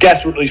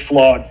desperately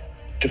flawed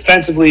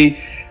defensively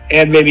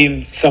and maybe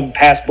in some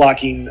pass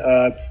blocking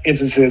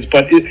instances.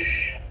 But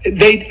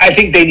I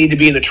think they need to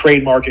be in the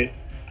trade market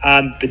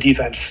on the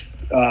defense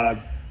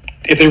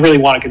if they really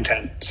want to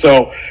contend.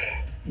 So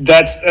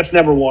that's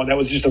number one. That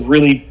was just a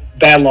really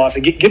bad loss.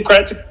 And give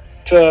credit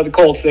to the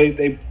Colts.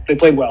 They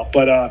played well,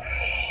 but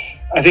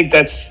I think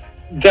that's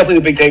definitely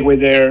the big takeaway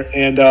there.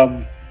 And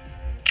I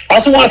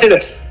also want to say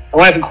this. I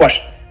want to ask a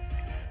question.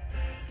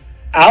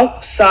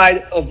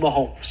 Outside of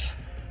Mahomes,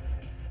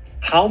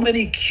 how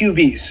many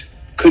QBs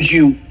could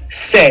you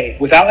say,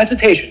 without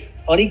hesitation,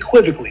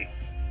 unequivocally,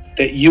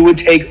 that you would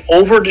take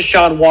over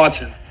Deshaun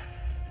Watson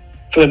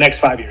for the next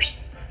 5 years?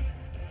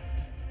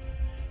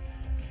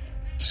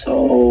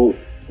 So,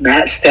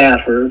 Matt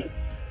Stafford.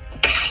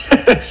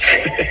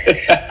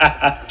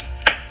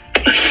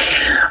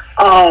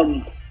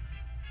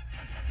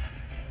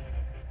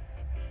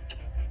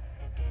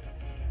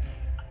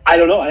 I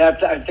don't know.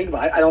 I think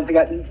about it. I don't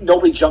think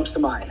nobody jumps to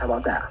mind. How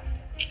about that?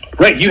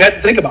 Right. You had to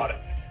think about it.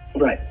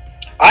 Right.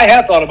 I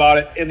have thought about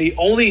it, and the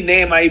only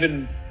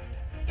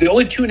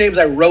two names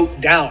I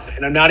wrote down,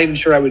 and I'm not even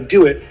sure I would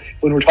do it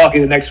when we're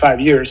talking the next 5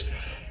 years,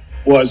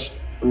 was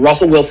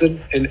Russell Wilson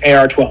and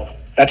AR-12.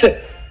 That's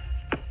it.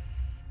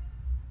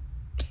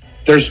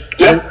 There's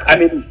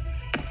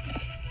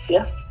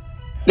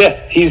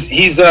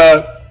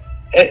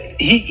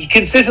he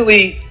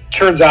consistently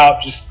turns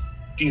out just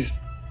these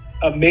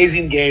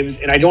amazing games,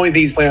 and I don't even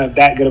think he's playing on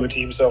that good of a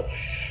team. So,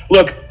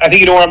 look, I think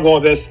you know where I'm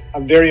going with this.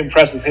 I'm very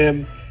impressed with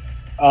him.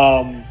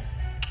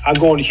 I'm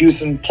going to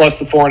Houston plus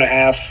the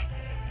 4.5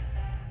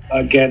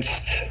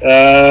 against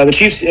the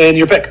Chiefs, and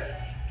your pick.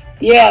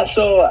 Yeah.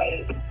 So,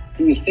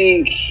 do you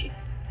think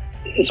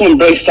this one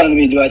breaks down to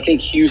me? Do I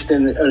think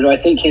Houston or do I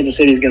think Kansas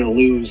City is going to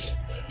lose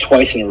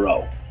twice in a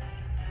row?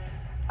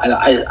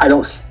 I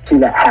don't see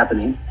that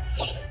happening.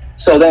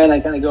 So then I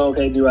kind of go,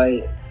 okay, do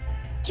I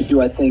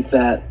think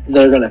that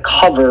they're going to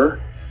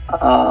cover?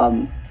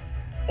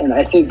 And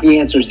I think the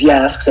answer is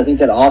yes, because I think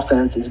that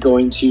offense is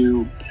going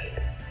to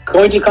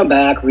come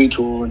back,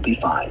 retool, and be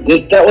fine.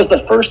 That was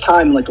the first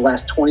time in like the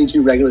last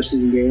 22 regular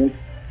season games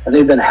that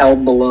they've been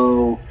held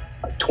below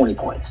like 20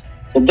 points.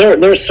 So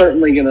they're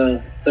certainly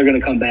gonna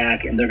come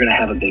back and they're gonna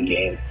have a big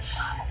game.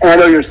 And I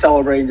know you're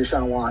celebrating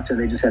Deshaun Watson.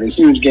 They just had a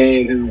huge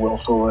game. And Will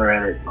Fuller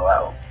had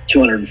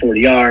 240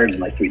 yards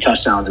and like 3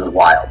 touchdowns. It was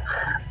wild.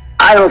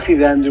 I don't see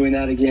them doing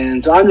that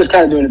again. So I'm just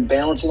kind of doing a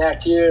balancing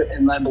act here.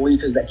 And my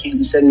belief is that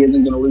Kansas City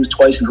isn't going to lose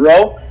twice in a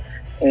row.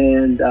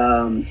 And,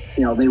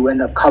 they will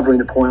end up covering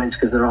the points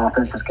because their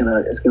offense is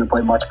going to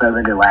play much better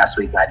than they did last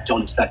week. I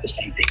don't expect the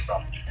same thing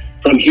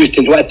from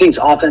Houston, who I think's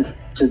offense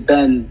has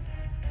been,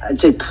 I'd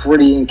say,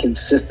 pretty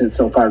inconsistent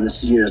so far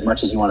this year, as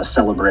much as you want to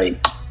celebrate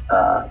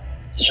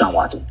Deshaun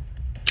Watson.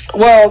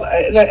 Well,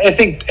 I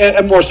think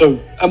I'm more so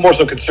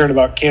concerned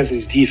about Kansas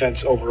City's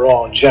defense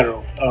overall in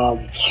general. I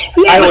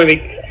don't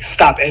think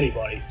stop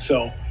anybody.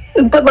 So,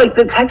 but like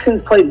the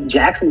Texans played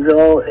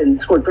Jacksonville and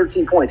scored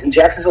 13 points, and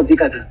Jacksonville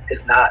defense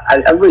is not.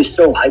 I'm really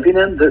still hyping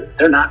them.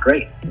 They're not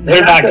great.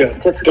 They're not good.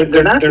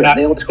 They're not good.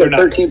 They only scored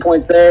 13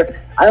 points there.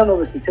 I don't know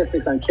the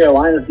statistics on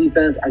Carolina's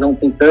defense. I don't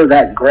think they're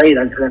that great.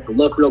 I have to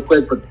look real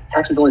quick, but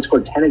Texans only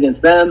scored 10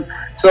 against them.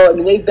 So I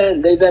mean they've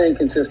been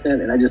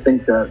inconsistent, and I just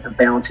think the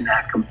balancing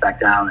act comes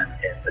back down, and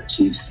the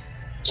Chiefs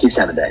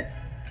have a day.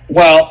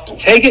 Well, don't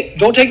take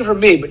it from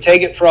me, but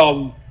take it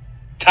from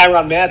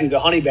Tyrann Mathieu, the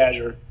Honey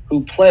Badger,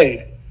 who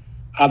played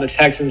on the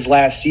Texans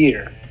last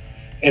year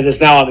and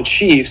is now on the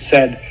Chiefs,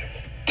 said,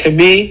 to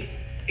me,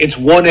 it's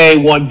 1A,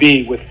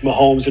 1B with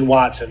Mahomes and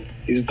Watson.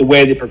 Is the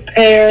way they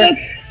prepare,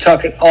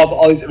 tuck it up,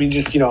 all these. I mean,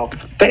 just, that's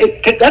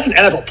an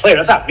NFL player.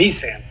 That's not me,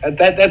 Sam.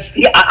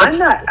 I'm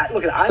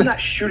not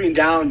shooting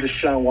down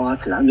Deshaun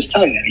Watson. I'm just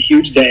telling you, had a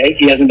huge day.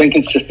 He hasn't been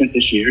consistent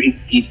this year.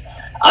 He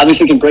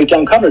obviously can break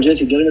down coverages.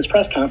 He did it in his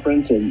press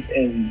conference, and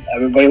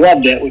everybody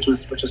loved it, which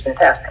was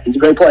fantastic. He's a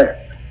great player.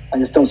 I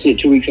just don't see it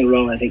 2 weeks in a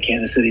row. I think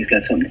Kansas City's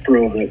got something to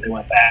prove. They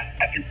went back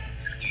and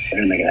they're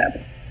going to make it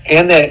happen.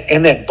 And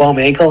that bum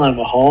ankle on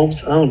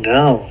Mahomes. Oh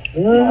no!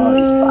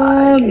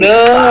 Oh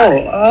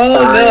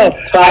no!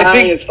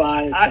 It's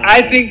fine.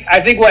 I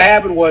think what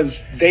happened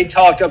was they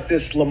talked up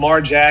this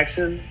Lamar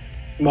Jackson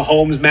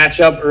Mahomes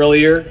matchup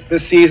earlier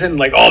this season.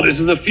 Like, oh, this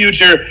is the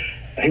future.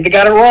 I think they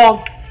got it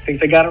wrong.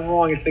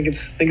 I think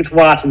it's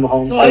Watson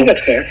Mahomes. I think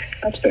that's fair.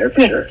 That's fair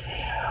for sure.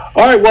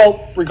 All right.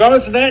 Well,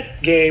 regardless of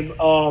that game,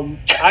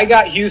 I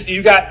got Houston.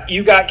 You got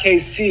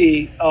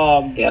KC.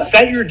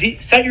 Set your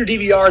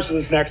DVRs for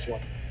this next one,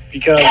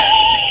 because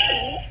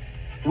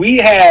we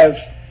have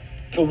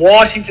the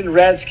Washington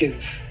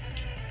Redskins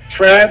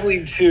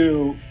traveling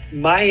to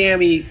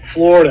Miami,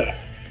 Florida,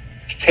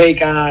 to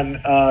take on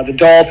the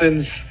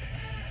Dolphins.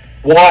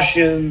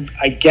 Washington,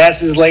 I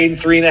guess, is laying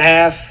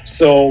 3.5.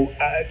 So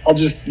I'll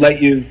just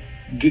let you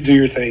do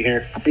your thing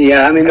here.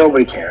 Yeah, I mean,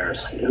 nobody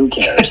cares. Who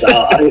cares?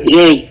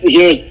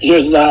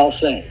 Here's what I'll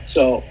say.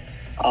 So,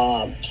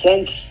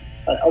 since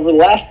over the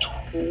last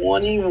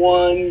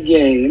 21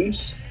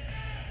 games,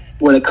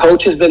 when a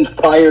coach has been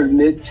fired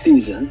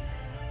mid-season,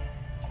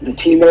 the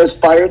team that has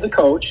fired the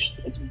coach,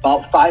 it's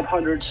about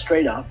 500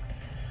 straight up,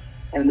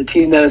 and the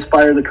team that has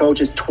fired the coach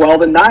is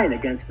 12-9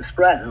 against the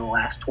spread in the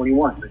last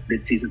 21 with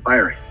mid-season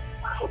firing.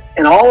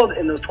 In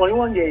those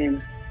 21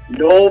 games,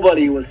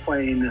 nobody was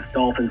playing this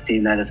Dolphins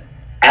team that is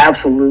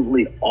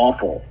absolutely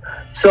awful.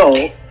 So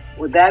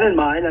with that in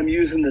mind, I'm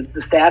using the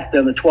stats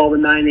there, the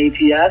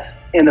 12-9 ATS,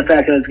 and the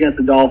fact that it's against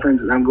the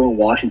Dolphins, and I'm going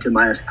Washington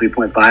minus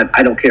 3.5.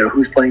 I don't care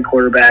who's playing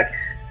quarterback.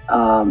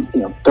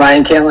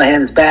 Brian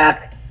Callahan is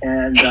back,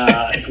 and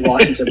it's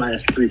Washington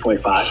minus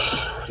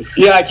 3.5.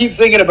 Yeah, I keep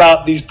thinking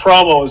about these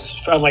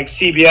promos on like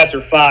CBS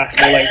or Fox.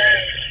 They're like,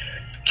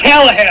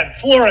 Callahan,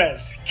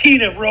 Flores,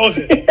 Keenum,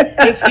 Rosen.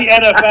 It's the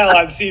NFL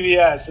on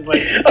CBS. And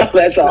like,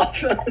 that's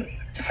awesome.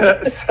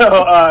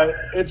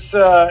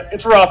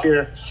 It's rough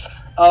here.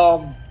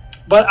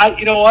 But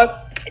you know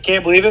what? I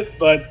can't believe it,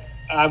 but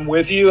I'm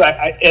with you.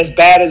 As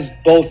bad as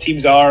both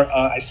teams are,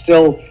 I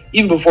still,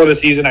 even before the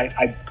season,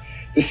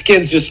 the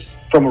Skins, just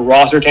from a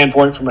roster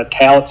standpoint, from a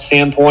talent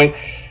standpoint,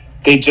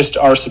 they just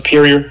are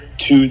superior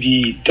to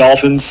the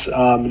Dolphins.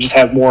 Just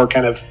have more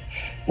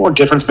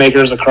difference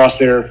makers across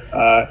their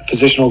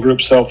positional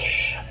group. So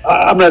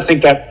I'm going to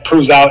think that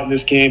proves out in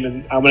this game,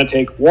 and I'm going to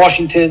take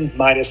Washington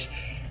minus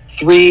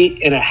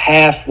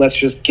 3.5. Let's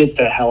just get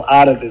the hell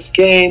out of this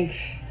game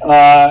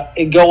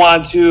and go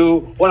on to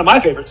one of my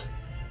favorites.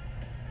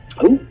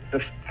 Ooh. The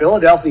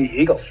Philadelphia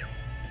Eagles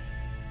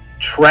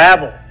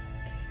travel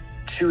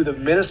to the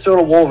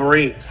Minnesota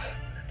Wolverines.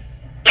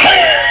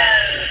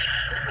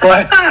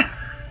 But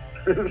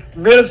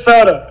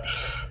Minnesota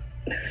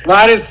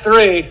minus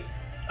 3.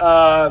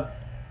 I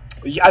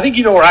think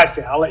you know where I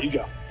stand. I'll let you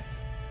go.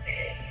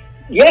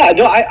 Yeah,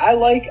 no, I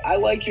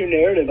like your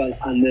narrative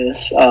on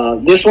this.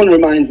 This one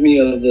reminds me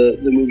of the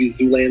movie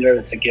Zoolander.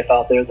 It's a gif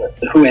out there.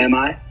 The Who Am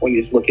I? When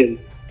he's looking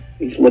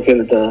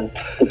at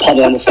the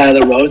puddle on the side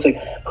of the road. It's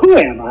like, who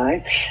am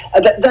I?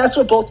 That's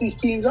what both these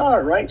teams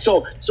are, right?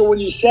 So when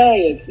you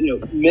say it's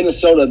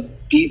Minnesota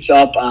beats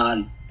up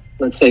on,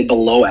 let's say,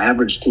 below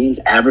average teams,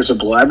 average or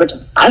below average,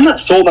 I'm not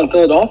sold on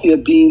Philadelphia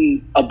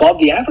being above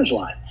the average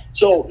line.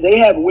 So they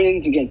have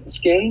wins against the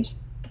Skins,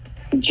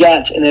 the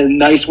Jets, and then a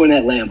nice win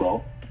at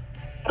Lambeau.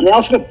 And they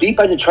also got beat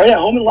by Detroit at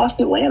home and lost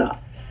to Atlanta.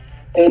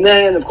 And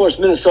then, of course,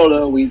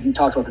 Minnesota, we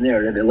talked about the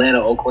narrative, Atlanta,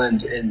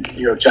 Oakland, and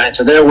New York Giants.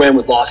 So their win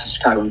with losses,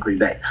 Chicago and Green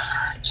Bay.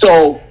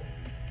 So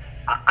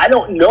I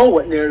don't know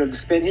what narrative to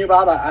spin here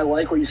about. I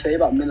like what you say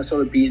about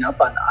Minnesota being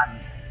up on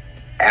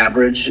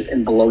average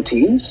and below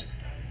teams.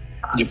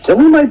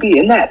 Philly might be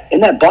in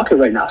that bucket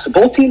right now. So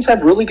both teams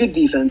have really good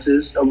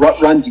defenses,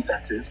 run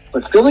defenses.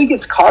 But Philly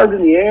gets carved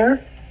in the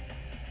air.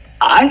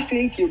 I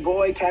think your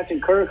boy,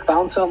 Captain Kirk,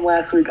 found something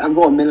last week. I'm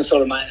going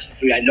Minnesota minus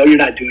 3. I know you're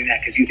not doing that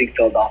because you think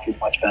Philadelphia is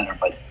much better,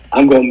 but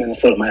I'm going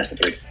Minnesota minus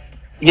 3.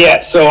 Yeah,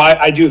 so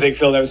I do think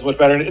Philadelphia is much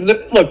better. And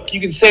look,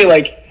 you can say,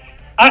 like,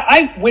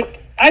 I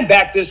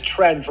backed this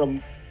trend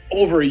from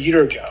over a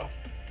year ago.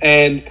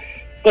 And,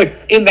 look,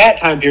 in that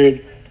time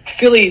period,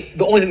 Philly,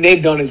 the only thing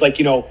they've done is, like,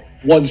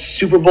 won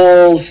Super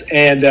Bowls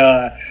and,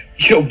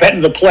 bet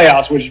in the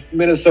playoffs, which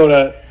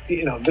Minnesota,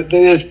 they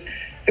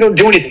don't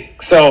do anything.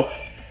 So,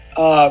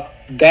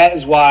 that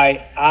is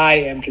why I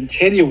am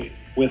continuing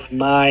with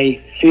my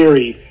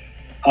theory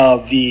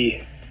of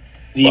the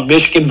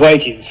Michigan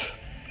Vikings.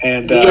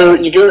 And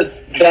you're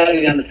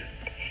betting on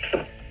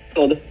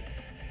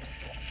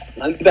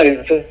I'm betting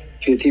on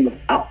the team of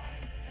now.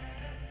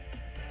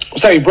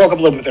 Sorry, you broke up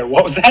a little bit there.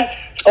 What was that?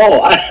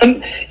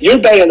 You're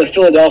betting on the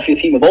Philadelphia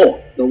team of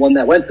old, the one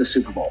that went to the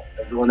Super Bowl,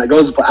 the one that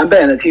goes. I'm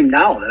betting on a team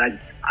now that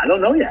I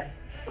don't know yet.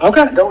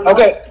 Okay. I don't know.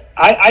 Okay.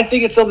 I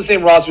think it's still the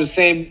same roster, the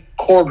same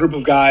core group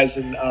of guys,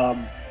 and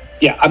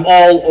I'm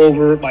all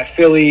over my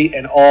Philly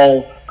and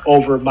all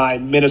over my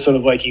Minnesota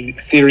Viking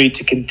theory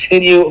to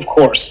continue, of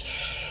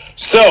course.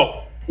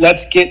 So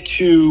let's get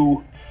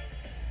to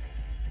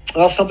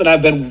something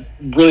I've been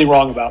really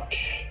wrong about.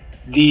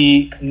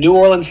 The New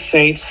Orleans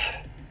Saints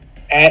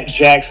at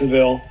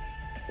Jacksonville.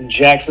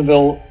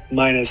 Jacksonville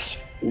minus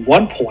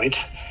 1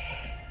 point.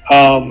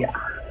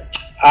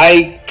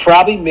 I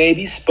probably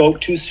maybe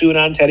spoke too soon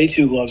on Teddy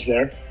Two Gloves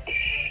there.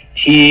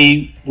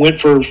 He went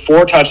for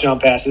 4 touchdown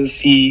passes.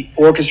 He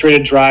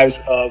orchestrated 4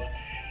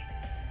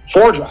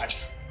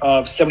 drives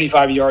of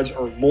 75 yards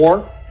or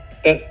more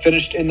that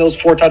finished in those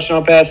 4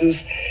 touchdown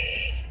passes.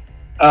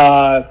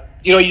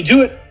 You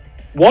do it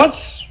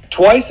once,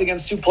 twice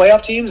against 2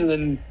 playoff teams, and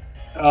then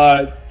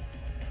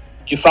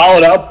you follow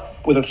it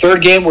up with a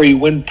 3rd game where you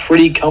win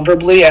pretty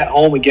comfortably at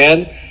home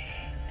again.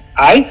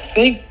 I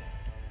think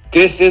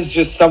this is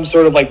just some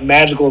sort of like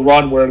magical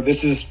run where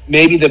this is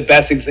maybe the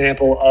best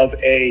example of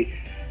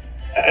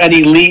an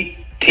elite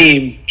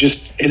team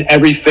just in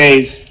every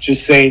phase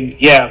just saying,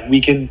 yeah,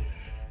 we can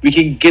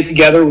get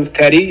together with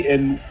Teddy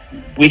and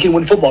we can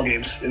win football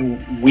games and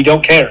we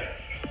don't care.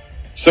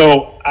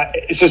 So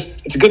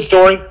it's a good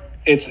story.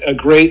 It's a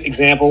great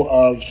example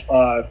of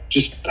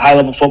just high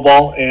level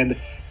football, and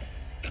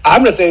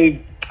I'm going to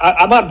say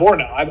I'm on board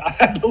now.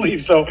 I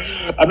believe so.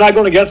 I'm not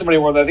going against them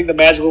anymore. I think the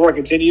magical run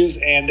continues,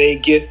 and they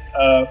get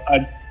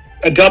a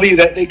W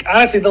that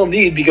they'll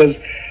need because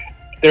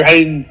they're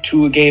heading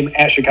to a game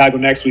at Chicago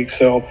next week.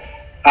 So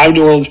I'm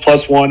New Orleans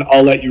 +1.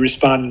 I'll let you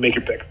respond and make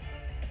your pick.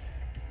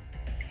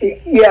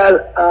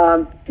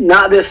 Yeah,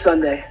 not this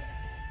Sunday.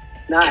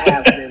 Not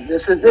happening.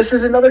 This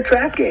is another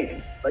trap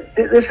game. Like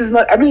this is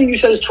not everything you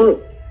said is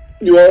true.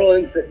 New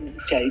Orleans,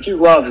 Drew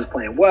Love is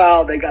playing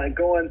well. They got it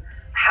going.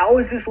 How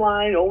is this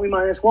line only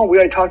 -1? We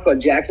already talked about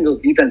Jacksonville's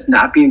defense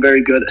not being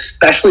very good,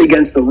 especially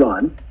against the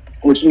run,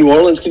 which New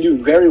Orleans can do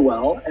very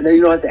well. And then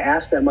you don't have to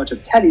ask that much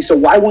of Teddy. So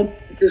why wouldn't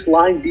this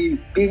line be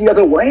the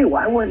other way?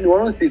 Why wouldn't New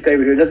Orleans be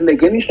favored here? It doesn't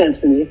make any sense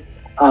to me.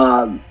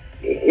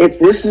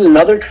 This is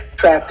another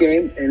trap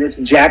game, and it's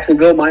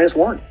Jacksonville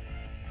 -1.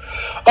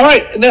 All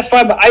right, and that's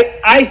fine. But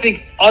I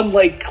think,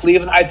 unlike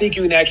Cleveland, I think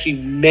you can actually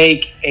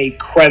make a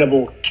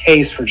credible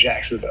case for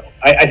Jacksonville.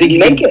 I think you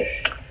make it.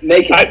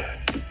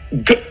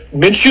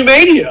 Minshew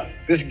mania.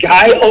 This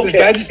guy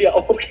just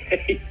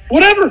okay.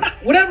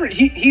 Whatever.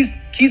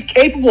 He's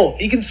capable.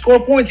 He can score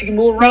points. He can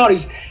move around.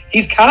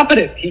 He's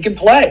competent. He can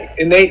play.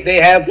 And they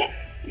have,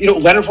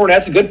 Leonard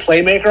Fournette's a good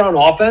playmaker on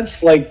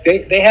offense. Like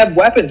they have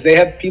weapons. They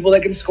have people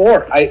that can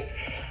score.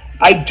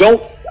 I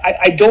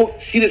don't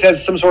see this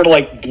as some sort of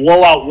like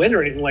blowout win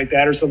or anything like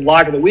that, or some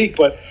lock of the week.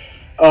 But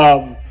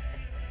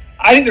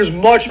I think there's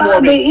much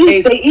more. They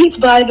each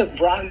by the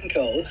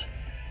Broncos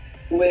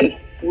with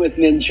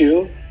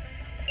Minshew.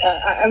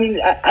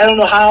 I don't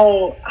know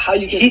how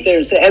you can sit there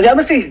and say. I'm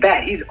gonna say he's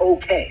bad. He's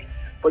okay,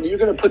 but you're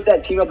gonna put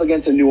that team up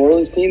against a New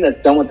Orleans team that's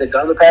done what they've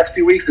done the past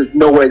few weeks. There's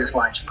no way this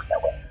line should look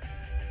that way.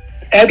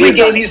 Every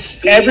game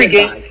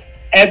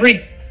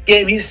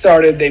he's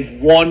started, they've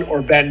won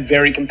or been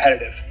very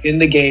competitive in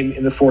the game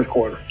in the fourth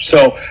quarter.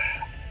 So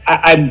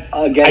I'm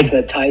against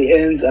the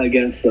Titans,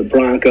 against the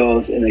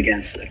Broncos, and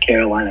against the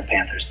Carolina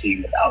Panthers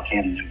team without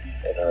Cam Newton,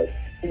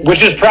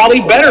 which is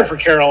probably better for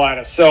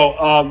Carolina.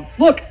 So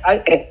look,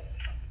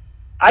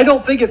 I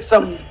don't think it's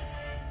some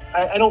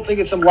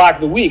lock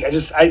of the week.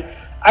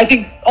 I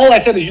think all I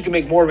said is you can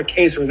make more of a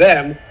case for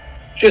them,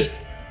 just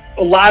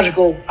a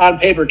logical on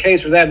paper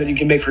case for them than you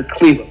can make for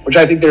Cleveland, which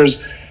I think there's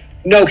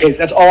no case.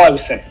 That's all I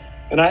was saying,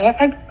 and I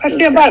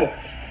stand by that.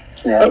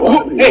 Yeah,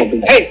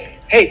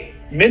 hey,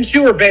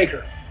 Minshew or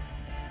Baker?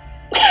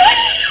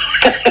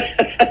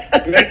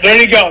 There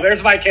you go.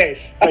 There's my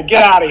case.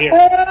 Get out of here.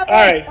 All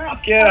right,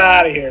 get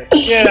out of here.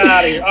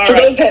 All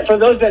right. For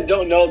those that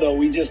don't know, though,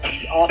 we just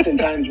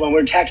oftentimes when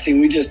we're texting,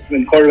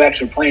 when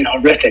quarterbacks are playing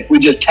horrific, we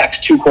just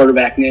text 2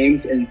 quarterback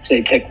names and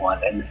say pick one,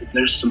 and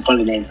there's some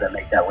funny names that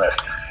make that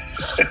list.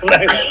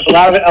 a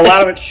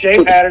lot of it's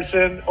Shea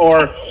Patterson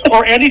or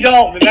Andy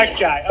Dalton, the next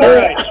guy. All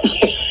right.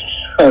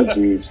 Oh,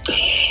 jeez.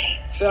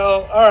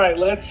 So, all right,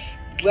 let's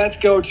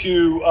go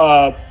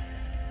to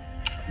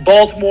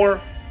Baltimore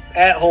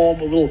at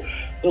home. A little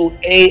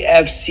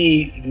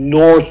AFC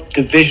North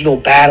divisional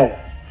battle.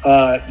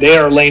 They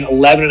are laying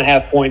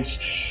 11.5 points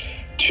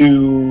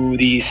to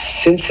the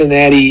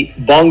Cincinnati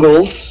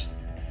Bengals.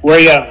 Where are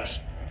you at on this?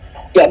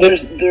 Yeah,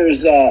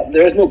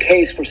 there's no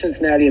case for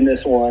Cincinnati in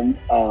this one,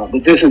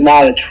 but this is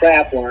not a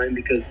trap line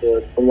because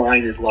the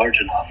line is large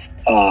enough.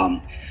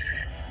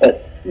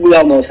 But we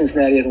all know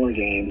Cincinnati hasn't won a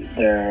game.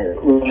 Their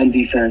run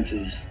defense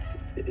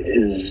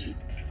is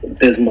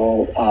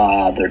abysmal.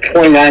 They're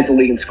 29th in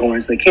the league in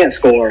scoring, so they can't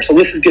score. So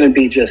this is going to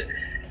be just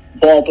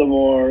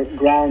Baltimore,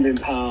 ground and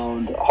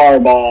pound,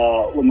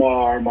 Harbaugh,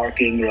 Lamar, Mark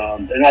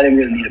Ingram. They're not even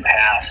going to need a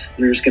pass.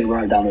 They're just going to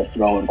run it down the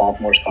throw, and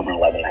Baltimore's covering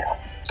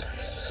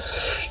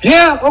 11.5.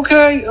 Yeah,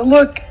 okay.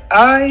 Look,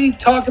 I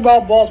talked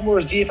about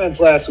Baltimore's defense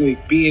last week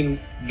being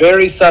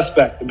very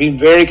suspect and being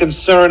very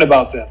concerned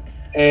about them.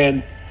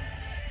 And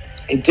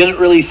it didn't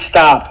really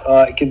stop.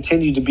 It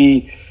continued to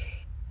be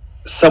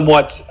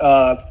somewhat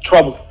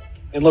troubling.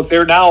 And look,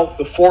 they're now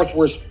the 4th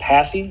worst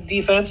passing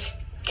defense.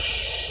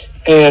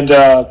 And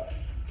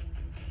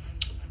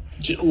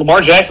Lamar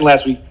Jackson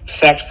last week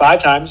sacked 5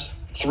 times,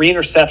 3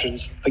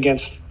 interceptions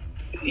against,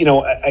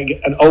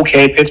 an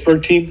okay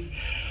Pittsburgh team.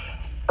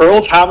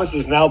 Earl Thomas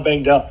is now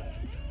banged up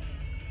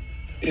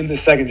in the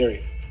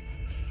secondary.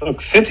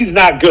 Look, since he's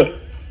not good,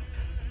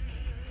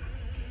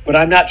 but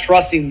I'm not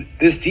trusting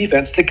this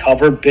defense to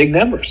cover big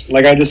numbers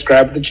like I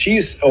described with the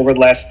Chiefs over the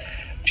last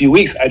few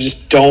weeks. I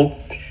just don't.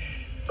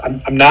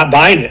 I'm not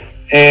buying it.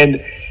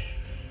 And,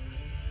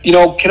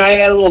 can I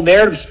add a little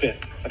narrative spin?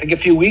 I think a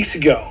few weeks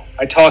ago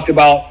I talked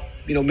about,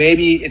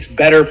 maybe it's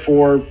better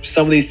for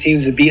some of these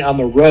teams to be on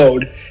the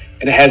road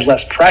and it has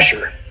less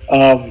pressure.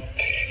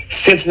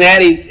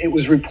 Cincinnati, it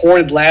was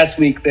reported last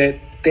week that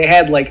they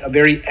had like a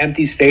very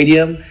empty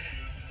stadium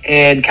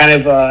and kind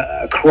of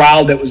a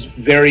crowd that was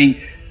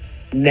very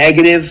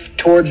negative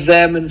towards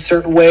them in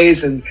certain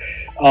ways. And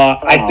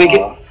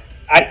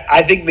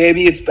I think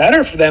maybe it's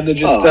better for them to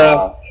just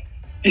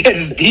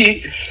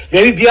be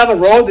on the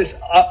road. This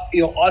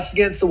us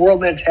against the world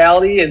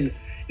mentality, and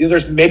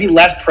there's maybe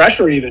less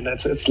pressure. Even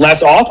it's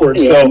less awkward.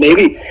 Yeah, so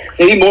maybe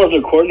more of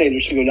the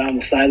coordinators should go down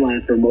the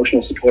sideline for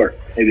emotional support.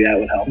 Maybe that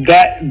would help.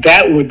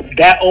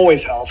 That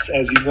always helps,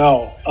 as you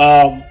know.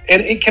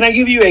 And can I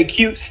give you a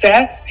cute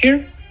stat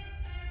here?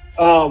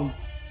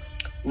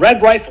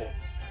 Red Rifle,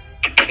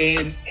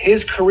 in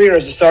his career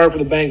as a starter for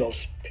the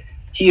Bengals,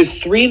 he is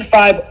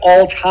 3-5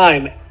 all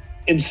time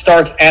in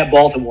starts at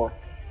Baltimore.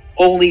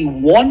 Only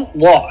 1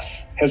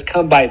 loss has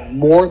come by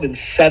more than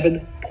 7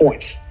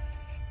 points.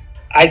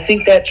 I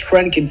think that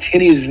trend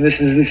continues, and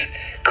this is this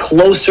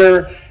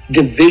closer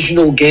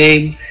divisional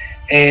game.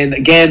 And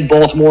again,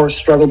 Baltimore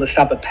struggled to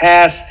stop the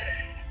pass.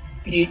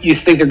 You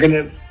think they're going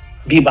to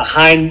be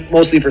behind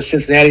mostly for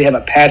Cincinnati to have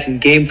a passing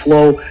game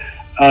flow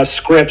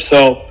script.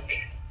 So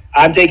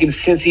I'm taking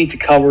Cincy to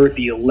cover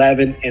the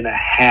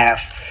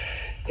 11.5.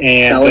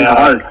 And selling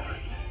hard.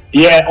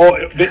 Yeah.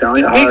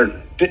 Selling hard.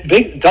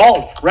 Big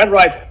Dalton, Red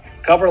Rifle,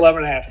 cover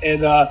 11.5.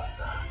 And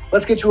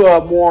let's get to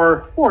a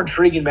more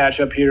intriguing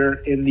matchup here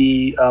in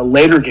the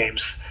later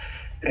games.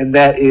 And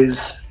that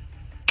is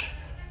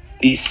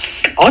the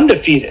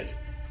undefeated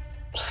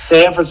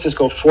San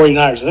Francisco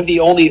 49ers. I think the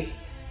only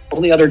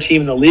other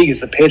team in the league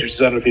is the Patriots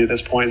who's undefeated at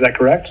this point. Is that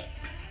correct?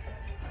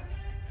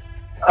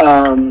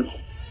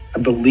 I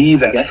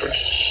believe that's correct.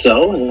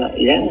 So,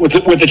 yeah. With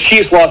the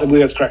Chiefs' loss, I believe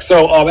that's correct.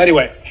 So,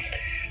 anyway,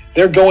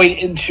 they're going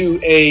into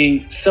a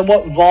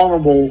somewhat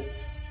vulnerable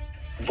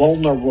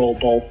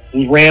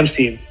Rams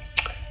team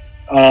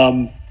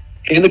in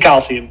the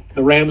Coliseum.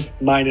 The Rams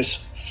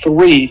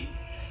 -3.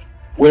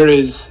 Where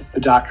is the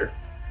doctor?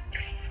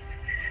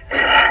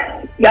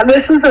 Yeah,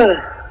 this is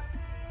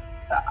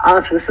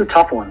honestly, this is a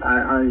tough one.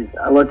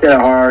 I looked at it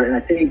hard, and I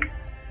think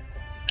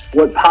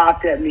what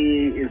popped at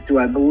me is, do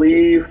I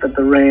believe that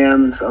the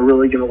Rams are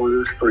really going to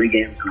lose 3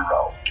 games in a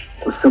row?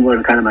 So similar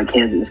to kind of my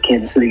Kansas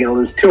City going to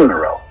lose 2 in a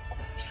row.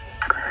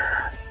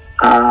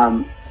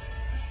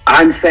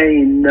 I'm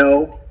saying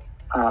no.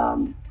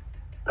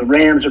 The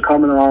Rams are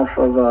coming off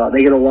of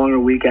they get a longer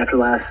week after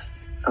last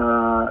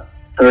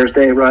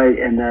Thursday, right?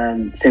 And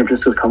then San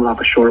Francisco's coming off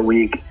a short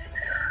week.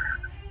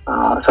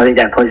 So I think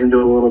that plays into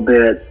it a little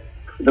bit.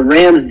 The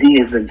Rams' D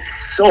has been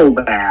so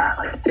bad.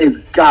 Like,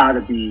 they've got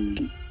to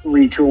be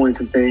retooling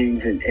some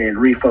things and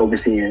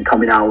refocusing and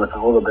coming out with a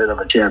little bit of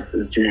a chip,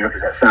 as generic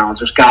as that sounds.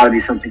 There's got to be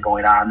something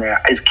going on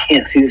there. I just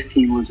can't see this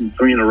team losing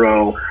 3 in a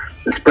row.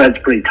 The spread's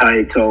pretty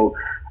tight. So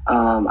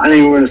I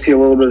think we're going to see a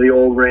little bit of the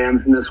old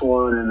Rams in this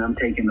one, and I'm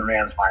taking the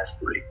Rams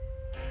 -3.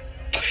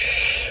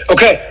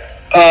 Okay.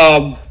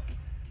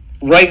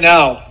 Right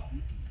now,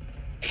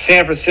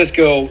 San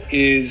Francisco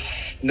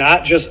is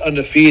not just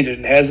undefeated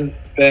and hasn't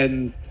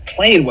been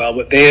playing well,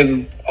 but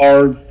they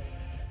are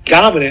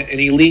dominant and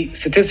elite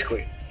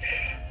statistically.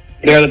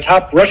 They are the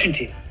top rushing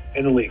team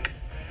in the league.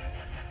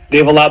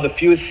 They've allowed the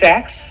fewest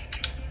sacks.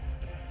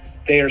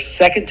 They are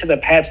second to the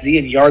Pats D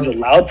in yards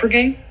allowed per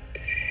game.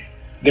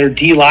 Their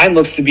D-line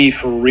looks to be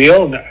for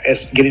real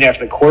as getting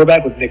after the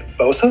quarterback with Nick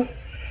Bosa.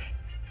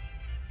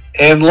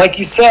 And like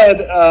you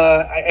said,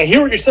 I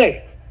hear what you're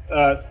saying.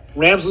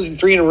 Rams losing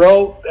 3 in a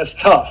row, that's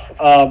tough.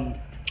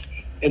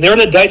 And they're in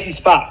a dicey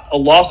spot. A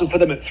loss would put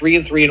them at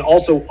 3-3 and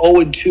also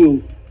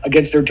 0-2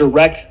 against their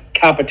direct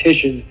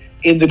competition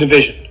in the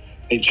division.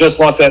 They just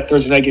lost that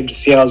Thursday night game to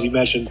Seattle, as you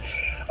mentioned.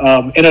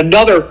 And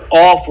another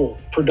awful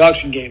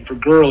production game for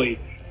Gurley,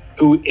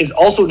 who is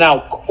also now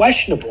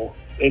questionable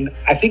and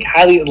I think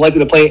highly unlikely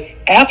to play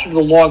after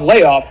the long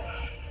layoff.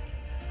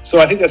 So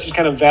I think that's just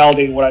kind of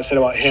validating what I've said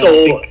about him.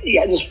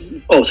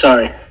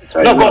 Sorry.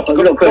 No,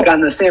 real quick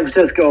on the San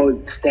Francisco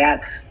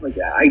stats. Like,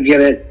 I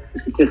get it, the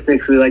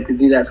statistics. We like to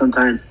do that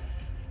sometimes.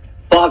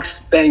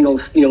 Bucks,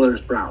 Bengals,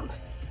 Steelers, Browns.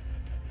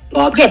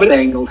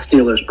 Bengals,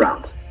 Steelers,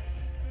 Browns.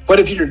 But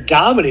if you're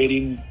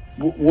dominating,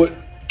 what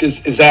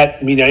does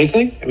that mean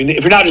anything? I mean,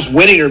 if you're not just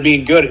winning or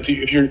being good,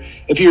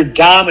 if you're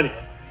dominant.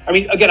 I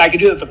mean, again, I could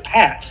do that with the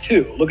Pats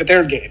too. Look at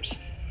their games.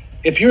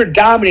 If you're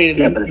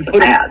dominating, but it's the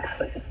Pats.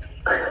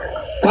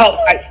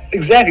 Well,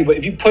 exactly. But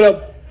if you put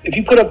up,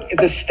 if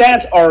the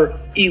stats are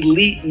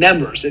elite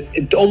numbers,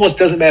 it almost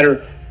doesn't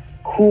matter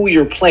who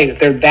you're playing if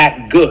they're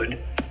that good.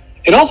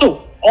 And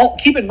also,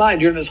 keep in mind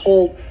during this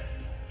whole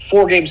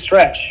 4-game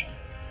stretch,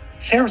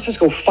 San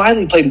Francisco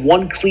finally played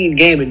one clean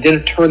game and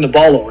didn't turn the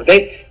ball over.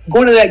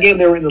 Going to that game,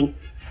 they were in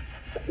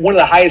one of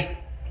the highest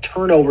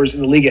turnovers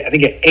in the league. I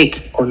think at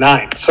 8 or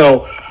 9.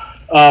 So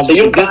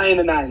you're buying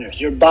the Niners.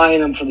 You're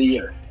buying them for the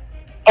year.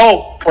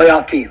 Oh,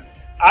 playoff team.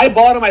 I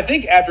bought them, I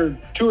think, after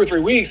 2 or 3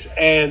 weeks,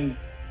 and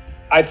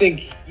I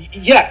think,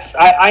 yes,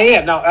 I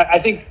am. Now, I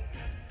think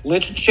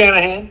Lynch and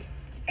Shanahan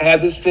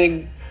have this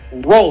thing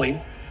rolling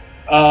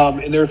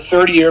in their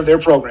 3rd year of their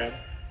program.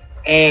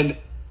 And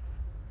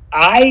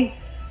I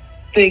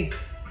think,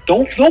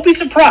 don't be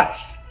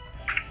surprised.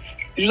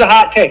 Here's a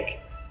hot take.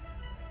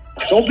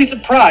 Don't be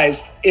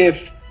surprised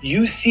if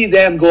you see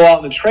them go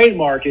out in the trade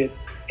market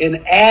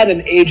and add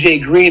an A.J.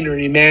 Green or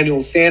an Emmanuel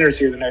Sanders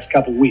here in the next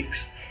couple of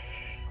weeks.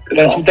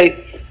 That's what they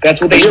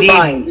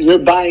need. You're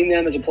buying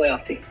them as a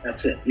playoff team.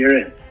 That's it. You're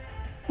in.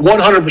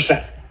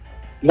 100%.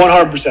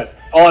 100%.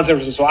 All on San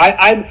Francisco.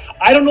 I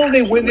don't know if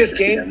they win this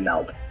game.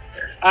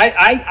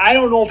 I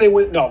don't know if they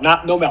win. No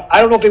Mel. I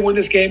don't know if they win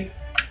this game.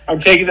 I'm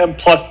taking them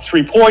plus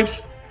 3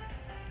 points,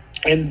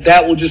 and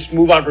that will just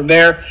move on from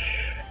there.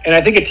 And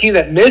I think a team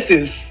that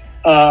misses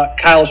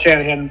Kyle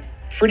Shanahan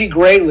pretty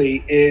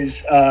greatly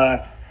is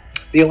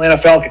the Atlanta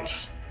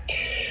Falcons,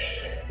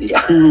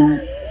 who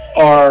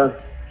are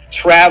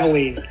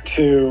traveling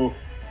to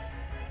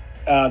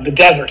the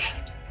desert,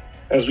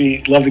 as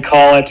we love to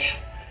call it,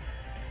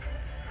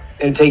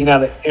 and taking out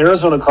the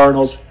Arizona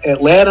Cardinals.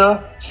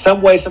 Atlanta,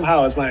 some way,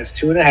 somehow, is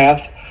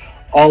 -2.5.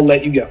 I'll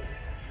let you go.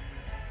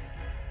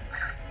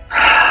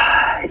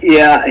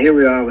 Yeah, here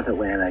we are with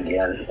Atlanta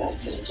again.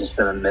 It's just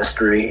been a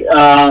mystery.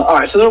 All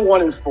right, so they're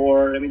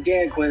 1-4. I mean,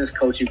 Dan Quinn is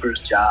coaching for his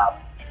job.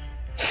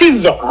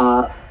 Season's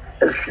over.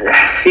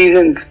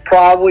 Season's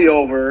probably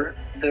over.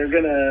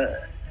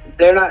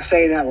 They're not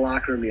saying that in the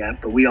locker room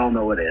yet, but we all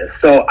know it is.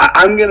 So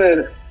I'm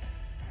gonna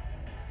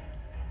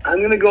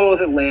go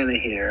with Atlanta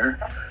here.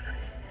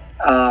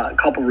 A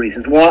couple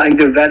reasons. One, I think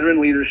their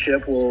veteran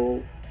leadership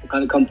will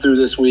kind of come through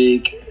this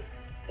week.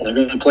 They're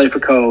going to play for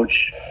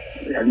coach.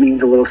 That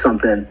means a little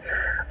something.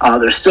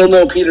 There's still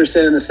no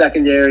Peterson in the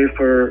secondary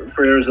for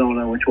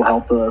Arizona, which will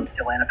help the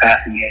Atlanta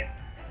passing game.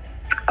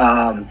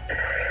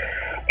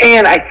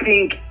 And I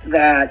think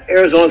that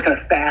Arizona's kind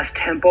of fast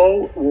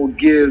tempo will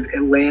give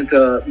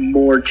Atlanta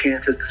more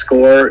chances to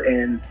score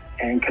and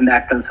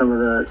connect on some of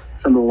the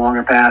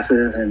longer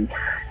passes, and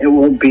it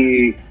won't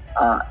be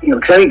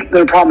because I think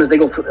their problem is I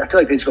feel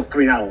like they just go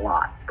 3 and out a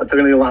lot, but they're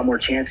going to get a lot more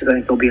chances. I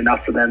think there'll be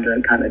enough for them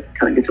to kind of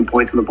get some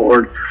points on the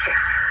board.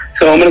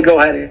 So I'm going to go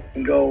ahead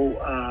and go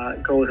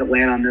with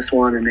Atlanta on this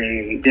one,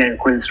 and Dan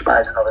Quinn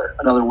survives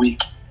another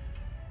week.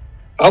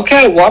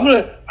 Okay, well I'm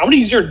gonna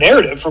use your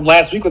narrative from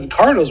last week with the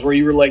Cardinals, where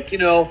you were like,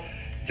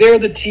 they're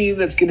the team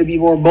that's going to be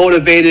more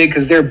motivated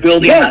because they're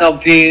building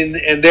something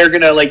and they're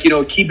going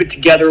to keep it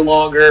together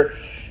longer.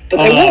 But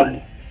they won.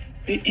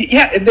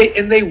 Yeah,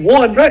 and they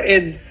won, right?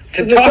 And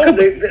to talk about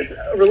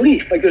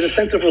relief, like there's a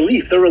sense of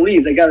relief. They're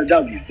relieved. They got a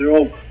W. They're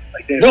over.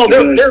 Like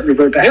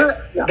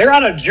they're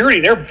on a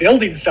journey. They're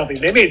building something.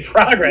 They made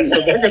progress,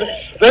 so they're gonna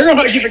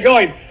keep it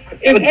going.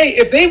 And hey,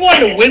 if they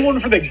wanted to win one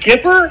for the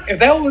Gipper,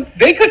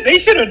 they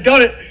should have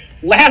done it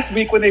last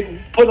week when they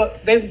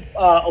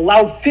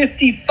allowed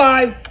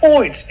 55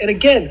 points. And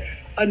again,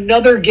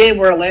 another game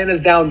where Atlanta's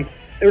down.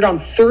 They were down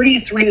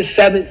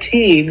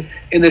 33-17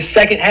 in the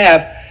second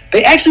half.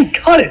 They actually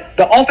cut it.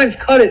 The offense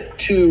cut it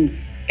to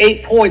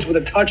 8 points with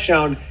a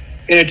touchdown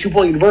and a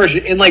 2-point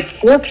conversion. And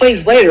 4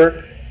 plays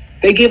later,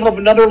 they gave up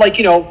another one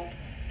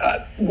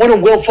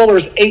of Will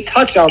Fuller's 8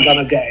 touchdowns on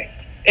the day.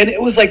 And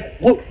it was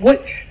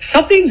what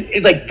something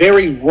is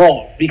very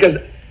wrong, because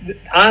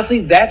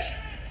honestly, that's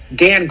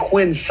Dan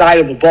Quinn's side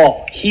of the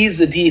ball. He's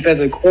the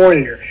defensive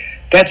coordinator.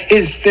 That's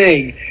his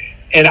thing.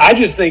 And I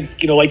just think,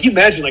 like you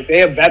mentioned, they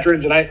have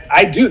veterans, and they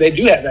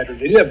do have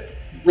veterans. They do have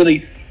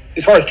really,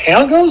 as far as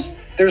talent goes,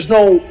 there's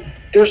no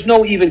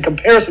even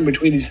comparison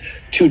between these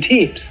two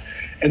teams.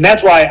 And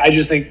that's why I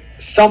just think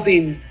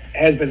something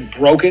has been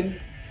broken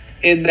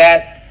in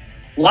that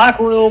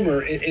locker room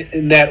or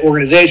in that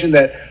organization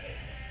that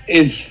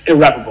is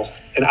irreparable.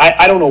 And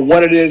I don't know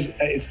what it is.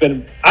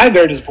 I'm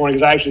very disappointed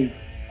because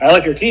I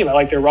like their team. I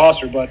like their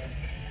roster. But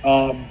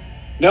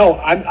no,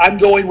 I'm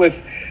going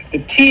with the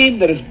team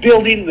that is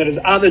building, that is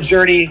on the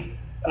journey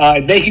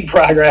and making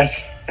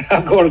progress.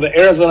 I'm going to the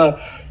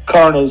Arizona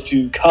Cardinals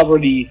to cover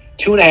the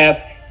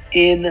 2.5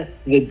 in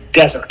the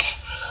desert.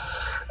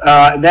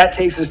 And that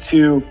takes us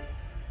to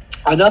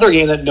another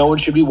game that no one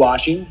should be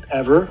watching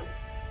ever.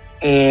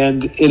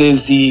 And it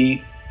is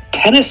the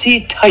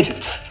Tennessee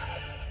Titans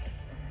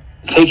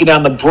taking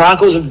on the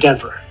Broncos of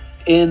Denver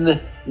in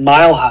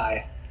Mile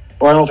High.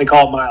 Or I don't know if they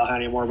call it Mile High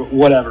anymore, but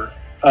whatever.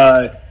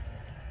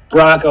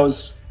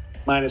 Broncos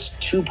minus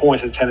 2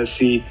 points at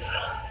Tennessee.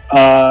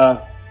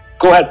 Go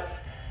ahead.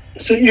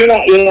 So you're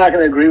not going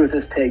to agree with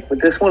this take,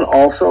 but this one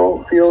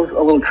also feels a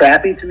little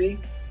trappy to me.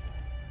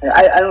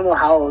 I don't know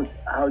how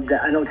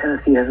I know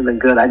Tennessee hasn't been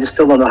good. I just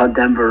still don't know how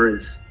Denver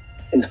is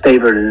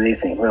favored in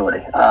anything,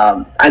 really.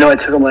 I know I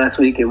took them last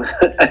week. I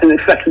didn't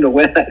expect them to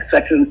win. I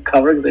expected them to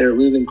cover because they were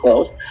losing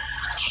close.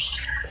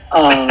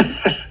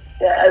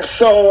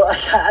 So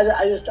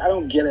I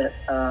don't get it.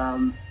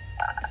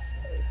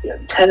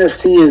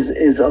 Tennessee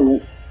is a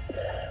little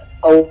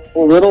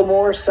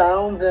more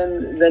sound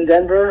than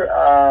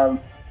Denver.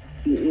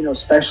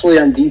 Especially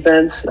on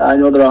defense. I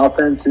know their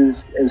offense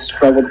is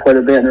struggled quite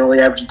a bit, and they're only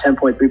averaging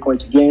 10.3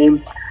 points a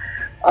game.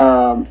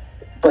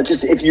 But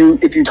just if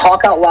you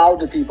talk out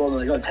loud to people,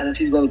 they're like,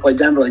 Tennessee's going to play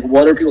Denver.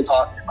 What are people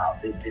talking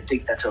about? They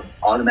think that's an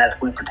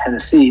automatic win for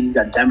Tennessee. You've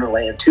got Denver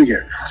laying 2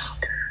 here.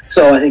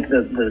 So I think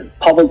the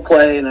public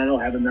play, and I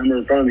don't have the number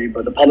in front of me,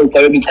 but the public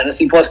play would be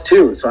Tennessee plus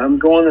 2. So I'm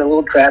going a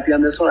little trappy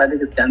on this one. I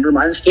think it's Denver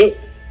minus 2.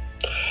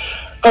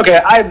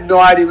 Okay, I have no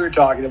idea what you're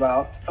talking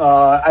about.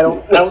 I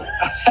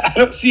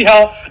don't see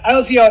how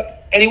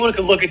anyone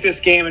could look at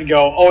this game and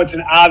go, "Oh, it's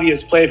an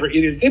obvious play for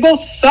either." They both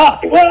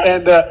suck. Well,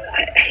 and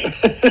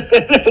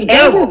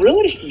Denver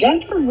really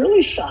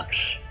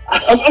sucks.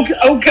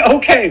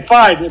 Okay,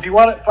 fine. If you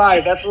want it,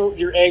 fine. That's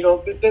your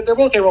angle. They're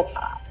both terrible.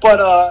 But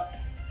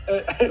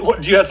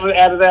do you have something to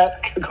add to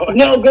that? Go ahead.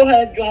 No, go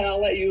ahead. I'll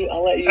let you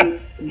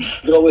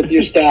go with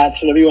your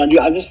stats, whatever you want to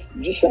do. I'm just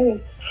saying.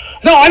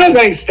 No, I don't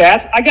got any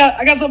stats. I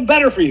got something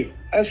better for you.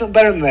 I have something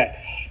better than that.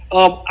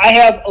 I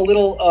have a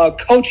little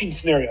coaching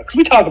scenario, because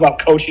we talk about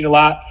coaching a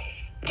lot.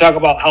 We talk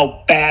about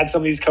how bad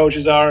some of these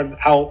coaches are and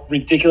how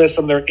ridiculous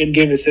some of their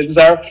in-game decisions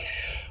are.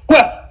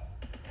 Well,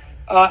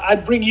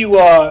 I'd bring you,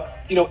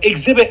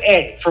 Exhibit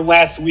A from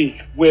last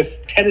week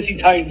with Tennessee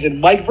Titans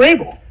and Mike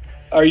Vrabel.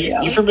 Are you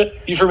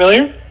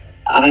familiar?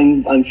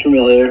 I'm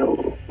familiar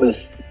with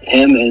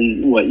him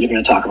and what you're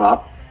going to talk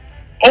about.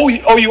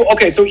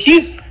 Okay. So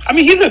he's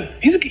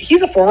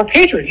a former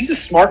Patriot. He's a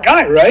smart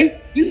guy,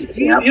 right?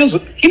 He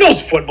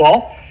knows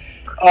football.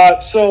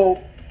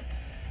 So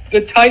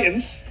the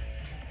Titans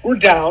were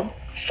down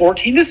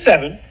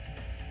 14-7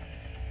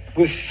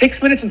 with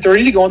 6 minutes and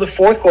 30 to go in the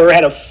fourth quarter.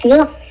 Had a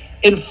 4th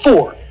and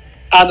 4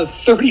 on the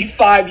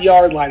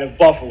 35-yard line of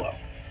Buffalo,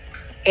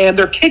 and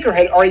their kicker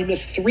had already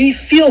missed 3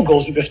 field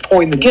goals at this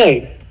point in the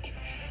game.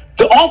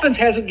 The offense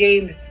hasn't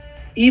gained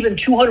even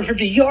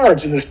 250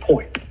 yards in this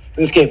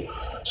game.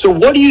 So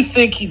what do you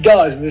think he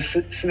does in this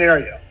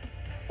scenario?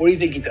 What do you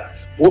think he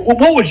does?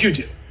 What would you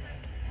do?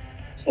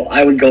 Well,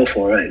 I would go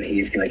for it, and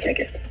he's going to kick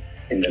it.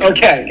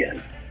 Okay.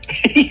 Again.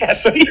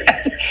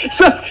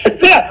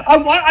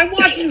 I'm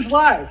watching this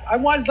live.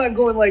 I'm watching live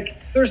going like,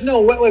 there's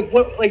no way,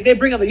 like they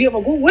bring on the game.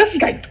 I'm like, what is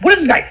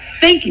this guy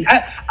thinking?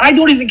 I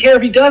don't even care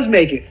if he does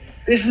make it.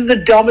 This is the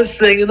dumbest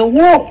thing in the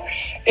world.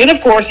 And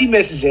of course he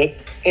misses it,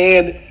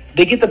 and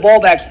they get the ball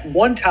back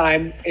one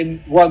time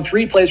and run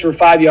 3 plays for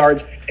 5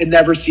 yards and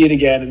never see it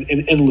again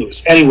and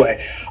lose.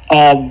 Anyway,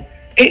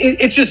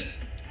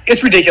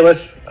 it's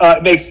ridiculous.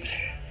 It makes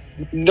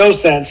no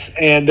sense,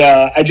 and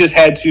I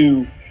had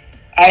to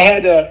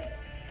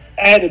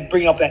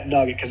bring up that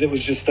nugget because it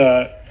was just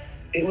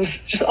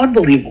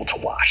unbelievable to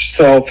watch.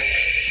 So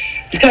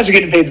these guys are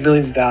getting paid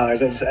millions of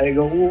dollars. I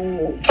go,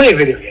 play a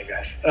video game,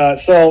 guys.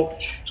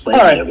 Play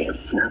a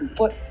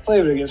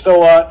video game.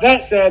 So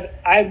that said,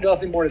 I have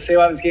nothing more to say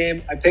about this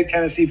game. I picked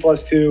Tennessee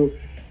 +2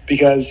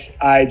 because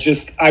I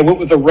went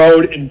with the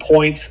road and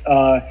points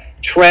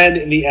trend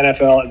in the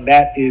NFL, and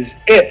that is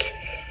it.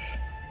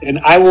 And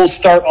I will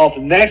start off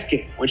the next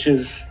game, which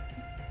is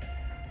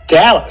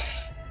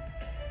Dallas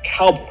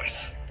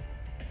Cowboys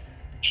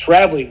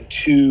traveling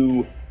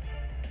to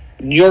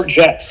New York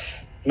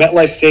Jets,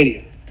 MetLife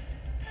Stadium.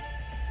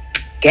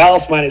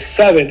 Dallas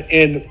 -7,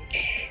 and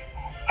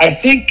I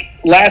think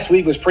last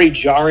week was pretty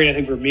jarring. I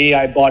think for me,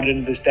 I bought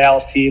into this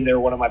Dallas team. They were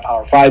one of my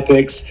Power 5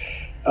 picks.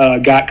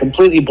 Got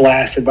completely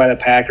blasted by the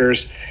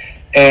Packers,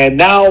 and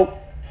now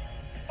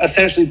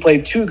essentially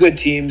played 2 good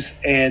teams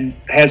and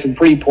had some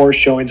pretty poor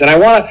showings. And I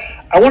want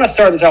to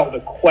start this out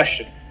with a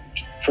question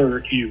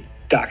for you,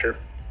 Doctor.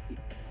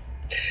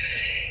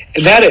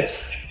 And that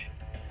is,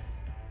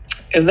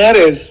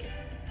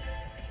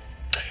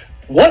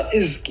 what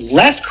is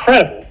less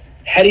credible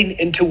heading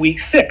into Week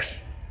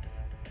 6?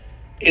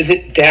 Is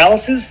it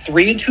Dallas's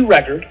 3-2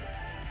 record,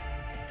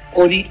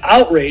 or the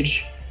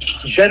outrage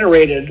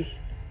generated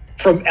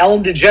from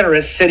Ellen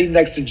DeGeneres sitting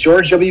next to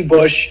George W.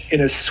 Bush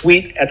in a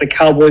suite at the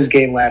Cowboys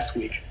game last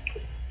week?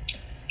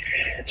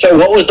 So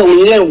what was the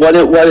lead-in? What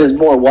is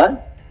more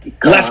what?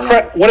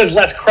 What is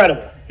less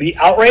credible, the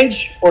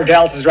outrage or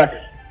Dallas's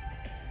record?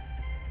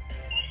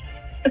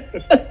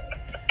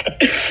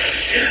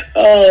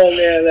 Oh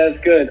man, that's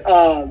good.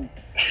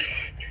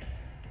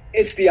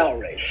 It's the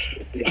outrage.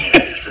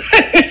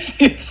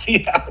 It's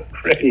the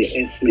outrage.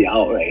 It's the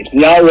outrage.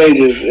 The outrage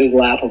is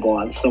laughable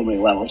on so many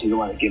levels. You don't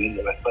want to get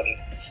into it, but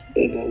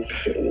it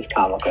is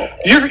comical.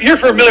 You're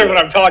familiar with what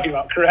I'm talking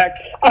about,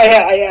 correct?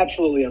 I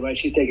absolutely am. Right?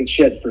 She's taking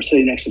shit for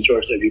sitting next to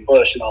George W.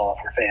 Bush and all of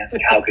her fans.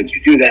 Like, how could you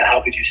do that?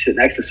 How could you sit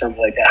next to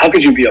somebody like that? How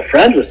could you be a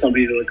friend with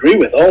somebody to agree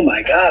with? Oh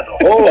my God,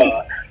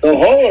 the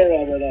horror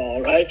of it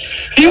all, right?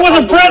 He was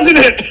a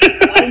president.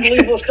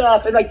 Unbelievable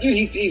stuff. And like,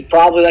 dude, he's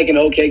probably like an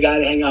okay guy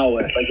to hang out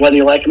with. Like, whether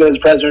you like him as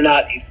president or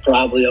not, he's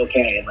probably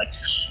okay. And like,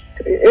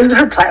 isn't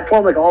her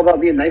platform like all about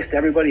being nice to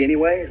everybody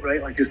anyway,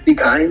 right? Like, just be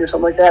kind or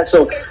something like that.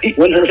 So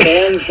when her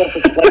fans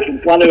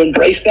like want to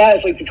embrace that,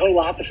 it's like the total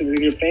opposite.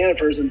 When you're a fan of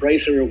hers,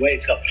 embrace her away.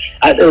 So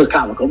it was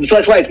comical. So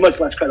that's why it's much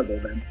less credible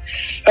then.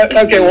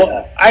 Okay,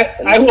 well,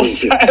 I will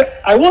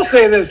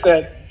say this,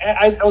 that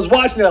I was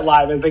watching that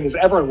live, I think as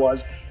everyone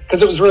was,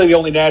 because it was really the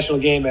only national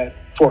game at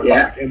 4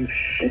 o'clock. And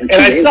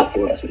I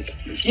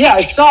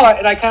saw it,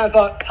 and I kind of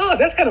thought,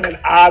 that's kind of an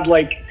odd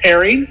like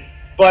pairing.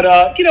 But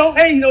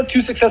hey,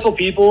 2 successful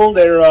people.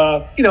 They're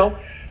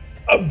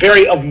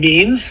very of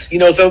means.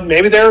 So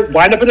maybe they're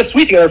wind up in a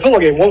suite together, a football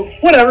game. Well,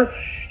 whatever.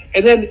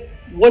 And then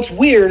what's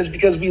weird is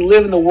because we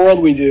live in the world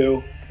we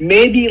do.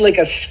 Maybe like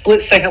a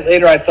split second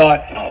later, I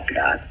thought, oh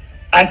God.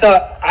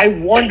 I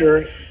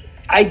wonder.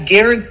 I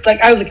guarantee. Like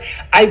I was like,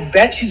 I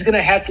bet she's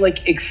gonna have to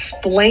like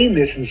explain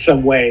this in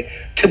some way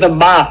to the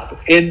mob.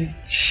 And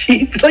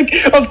she like,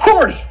 of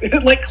course,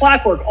 like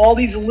clockwork. All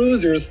these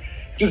losers.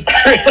 You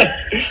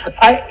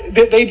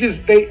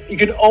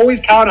can always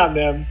count on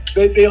them.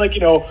 They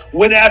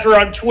went after her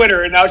on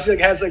Twitter, and now she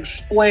has to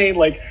explain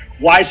like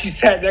why she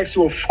sat next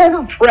to a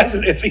former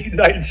president of the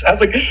United States. I was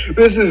like,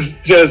 this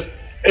is just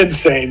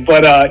insane.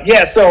 But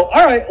so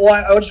all right. Well,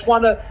 I just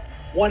wanted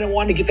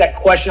to get that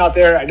question out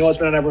there. I know it's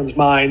been on everyone's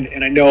mind,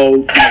 and I know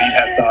you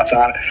have thoughts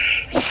on it.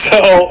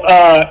 So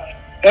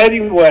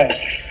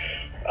anyway,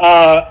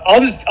 I'll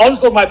just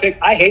go with my pick.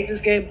 I hate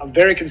this game. I'm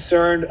very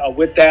concerned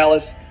with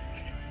Dallas.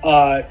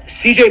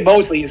 CJ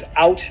Mosley is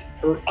out,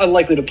 or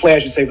unlikely to play, I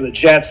should say, for the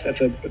Jets.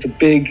 That's a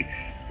big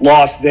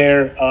loss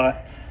there.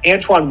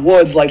 Antoine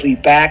Woods likely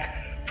back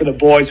for the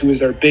boys, who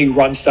is their big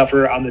run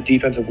stuffer on the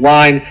defensive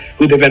line,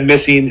 who they've been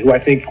missing, who I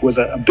think was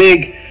a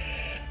big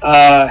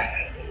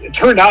it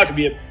turned out to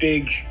be a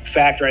big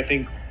factor, I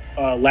think,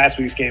 last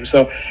week's game.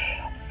 So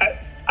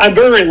I'm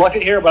very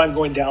reluctant here, but I'm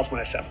going Dallas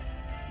 -7.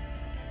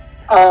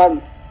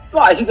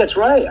 Well, I think that's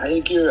right. I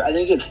think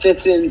it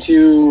fits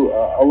into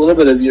a little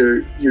bit of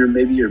your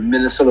maybe your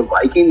Minnesota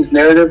Vikings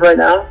narrative right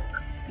now.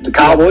 The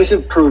Cowboys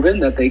have proven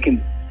that they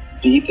can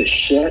beat the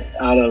shit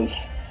out of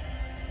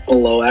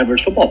below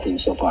average football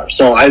teams so far.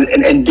 So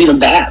and beat them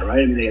bad, right?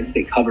 I mean,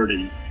 they covered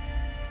in.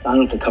 I don't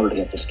know if they covered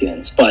against the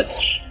Skins, but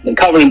they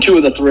covered in 2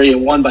 of the 3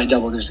 and 1 by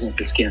double digits against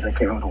the Skins. I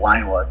can't remember what the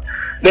line was.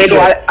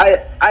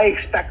 I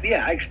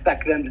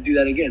expect them to do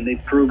that again.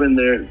 They've proven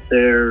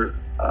they're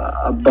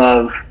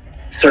above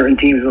certain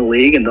teams in the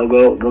league, and they'll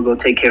go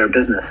take care of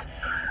business.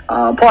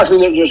 Plus, I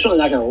mean, they're certainly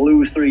not going to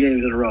lose 3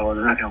 games in a row, and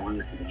they're not going to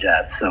lose to the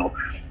Jets. So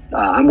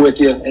I'm with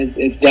you.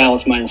 It's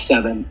Dallas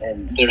 -7,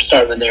 and they're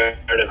starting the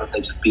narrative if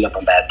they just beat up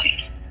on bad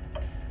teams.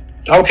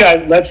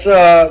 Okay, let's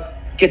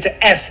get to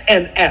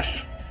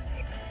SNF.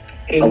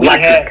 And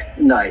Electric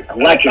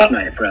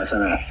night for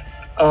SNF.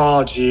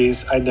 Oh,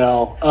 geez, I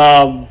know.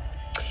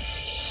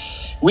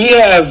 We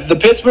have the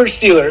Pittsburgh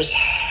Steelers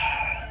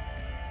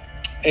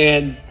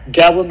and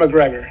Devlin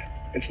McGregor.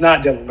 It's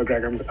not Devlin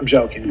McGregor. I'm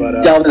joking,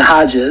 but Delvin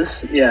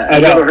Hodges. Yeah,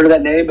 have you ever heard of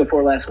that name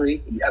before last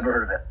week? You ever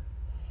heard of it?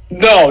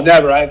 No,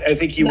 never. I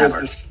think he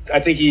was. I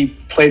think he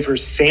played for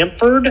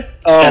Samford.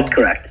 That's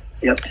correct.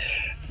 Yep.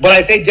 But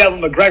I say Devlin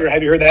McGregor.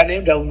 Have you heard that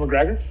name, Devlin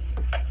McGregor?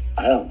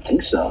 I don't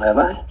think so. Have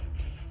I?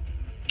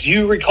 Do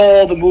you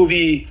recall the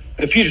movie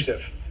The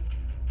Fugitive?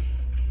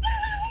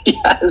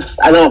 Yes,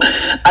 I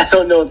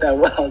don't know what that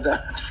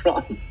was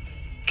from.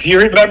 Do you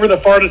remember the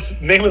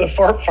name of the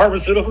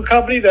pharmaceutical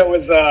company that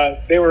was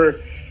they were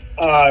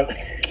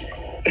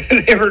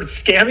they were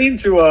scamming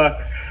to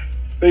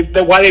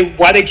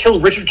why they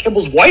killed Richard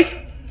Kimball's wife?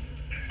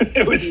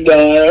 It was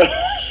Devlin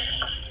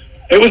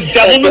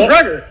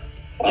McGregor.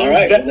 All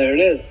right, there it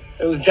is.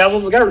 It was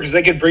Devlin McGregor because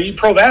they could bring you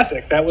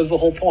Provasic. That was the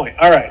whole point.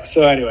 All right.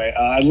 So anyway,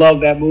 I love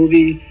that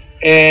movie,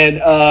 and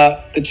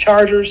the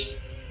Chargers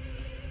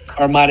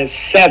are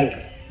 -7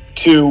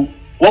 to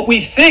what we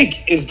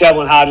think is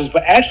Devlin Hodges,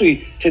 but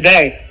actually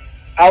today,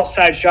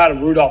 outside shot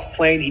of Rudolph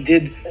playing, he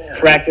did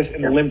practice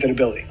in limited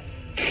ability.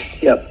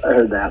 Yep, I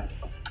heard that.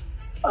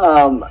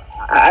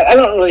 I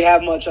don't really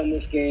have much on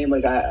this game.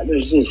 Like,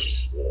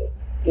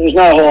 there's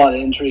not a whole lot of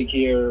intrigue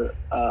here.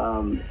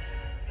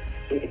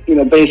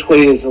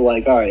 Basically, it's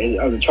like, all right,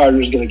 are the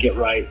Chargers going to get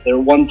right? They're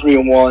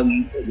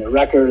 1-3-1 in their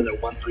record, and they're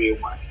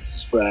 1-3-1 against the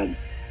spread.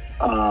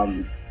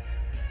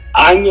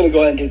 I'm going to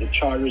go ahead and take the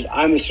Chargers.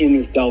 I'm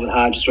assuming it's Delvin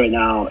Hodges right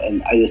now,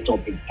 and I just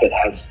don't think Pitt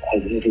has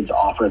anything to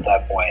offer at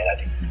that point. I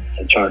think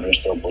the Chargers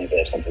still believe they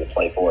have something to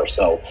play for,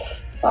 so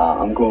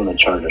I'm going the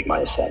Chargers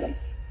 -7.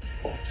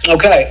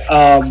 Okay.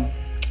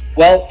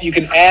 Well, you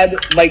can add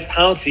Mike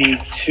Pouncey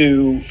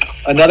to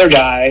another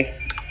guy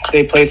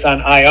they place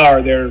on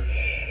IR. They're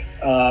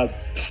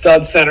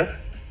stud center,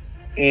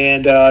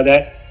 and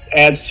that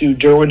adds to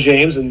Derwin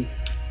James and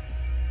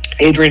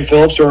Adrian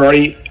Phillips, who are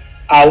already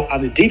out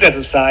on the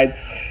defensive side,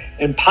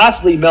 and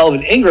possibly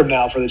Melvin Ingram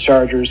now for the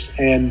Chargers.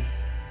 And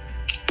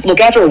look,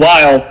 after a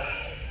while,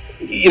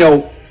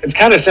 it's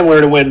kind of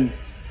similar to when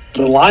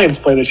the Lions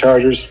play the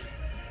Chargers.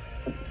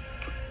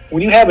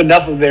 When you have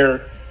enough of their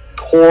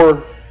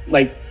core,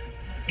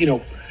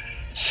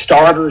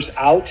 starters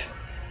out,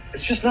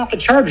 it's just not the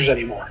Chargers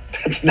anymore.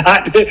 It's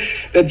not.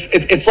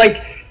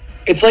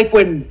 It's like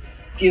when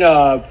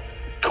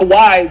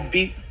Kawhi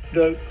beat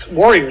the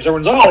Warriors.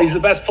 Everyone's, he's the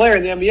best player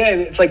in the NBA.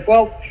 It's like,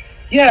 well,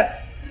 yeah,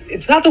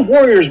 it's not the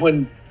Warriors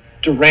when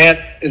Durant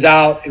is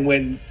out and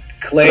when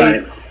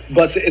Clay.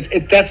 But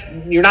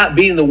you're not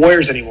beating the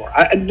Warriors anymore.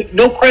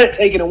 No credit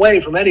taken away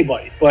from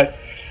anybody, but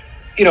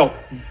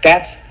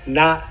that's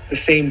not the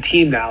same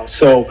team now.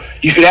 So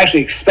you should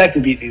actually expect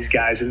to beat these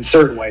guys in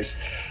certain ways.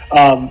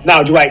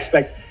 Now, do I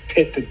expect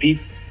Pitt to beat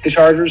the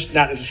Chargers?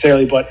 Not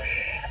necessarily, but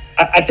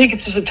I think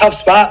it's just a tough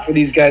spot for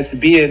these guys to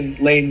be in,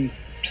 laying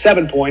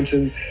 7 points.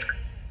 And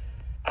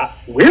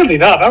weirdly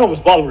enough, I don't know if it was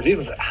Baltimore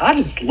defense.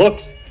 Hodges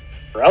looked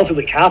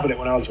relatively competent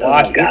when I was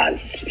watching. Oh, God.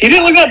 He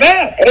didn't look that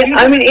bad.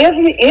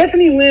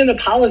 Anthony Lynn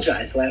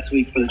apologized last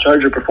week for the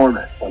Charger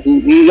performance.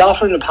 He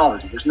offered an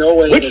apology. There's no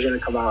way they're going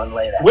to come out and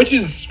lay that. Which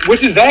is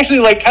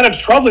actually kind of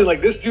troubling.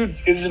 Like, this dude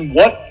is in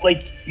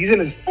he's in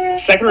his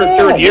second or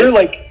third year.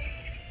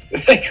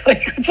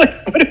 It's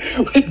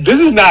this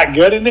is not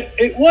good, and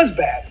it was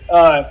bad.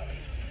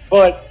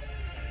 But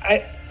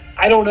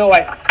I don't know.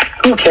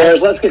 Who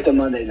cares? Let's get to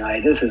Monday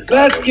night. This is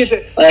garbage. Let's get to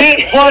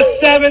Pitt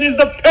 +7 is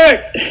the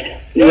pick.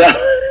 Yeah.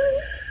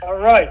 All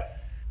right.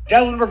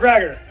 Devlin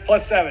McGregor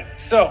 +7.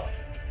 So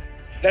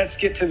let's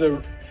get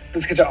to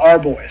our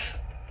boys,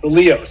 the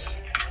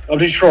Leos of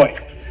Detroit.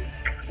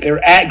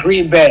 They're at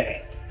Green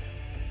Bay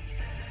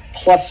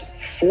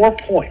 +4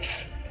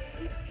 points.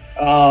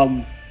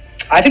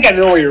 I think I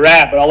know where you're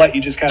at, but I'll let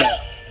you just kind of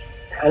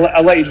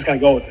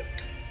go with it.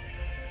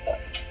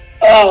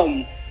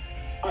 All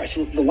right.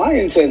 So the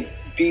Lions have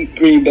beat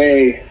Green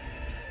Bay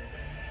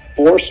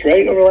 4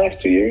 straight over the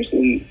last 2 years,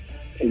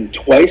 and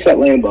twice at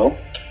Lambeau.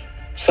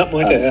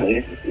 Something like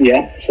that.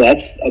 Yeah, so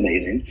that's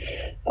amazing.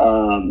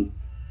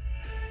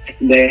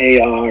 They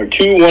are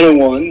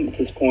 2-1-1 at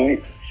this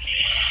point.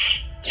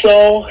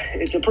 So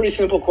it's a pretty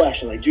simple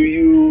question. Like, do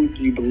you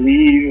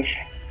believe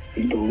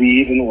in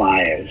the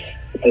Lions?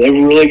 Are they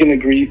really going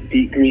to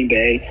beat Green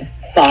Bay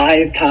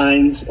 5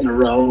 times in a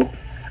row?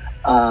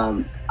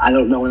 I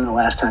don't know when the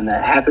last time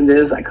that happened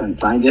is. I couldn't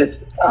find it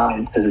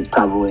because it's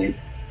probably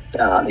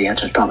the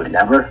answer is probably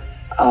never.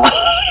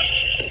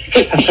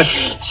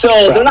 So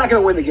they're not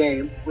going to win the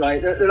game,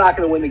 right? They're not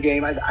going to win the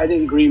game. I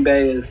think Green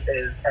Bay has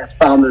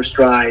found their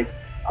stride.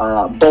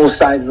 Both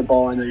sides of the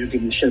ball. I know you're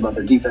giving a shit about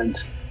their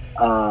defense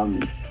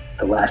the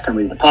last time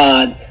we did the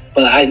pod,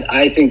 but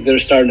I think they're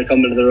starting to come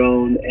into their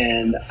own,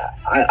 and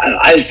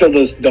I still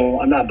just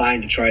don't. I'm not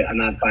buying Detroit. I'm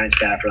not buying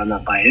Stafford. I'm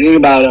not buying anything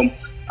about them.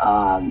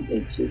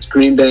 It's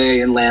Green Bay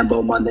and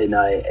Lambeau Monday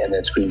night, and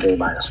it's Green Bay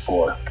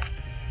 -4.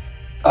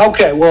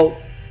 Okay, well,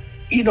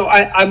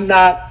 I'm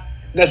not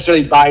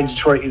necessarily buying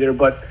Detroit either,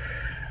 but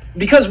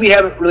because we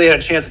haven't really had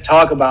a chance to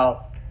talk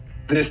about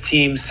this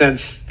team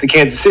since the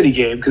Kansas City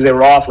game because they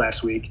were off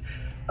last week,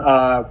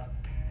 I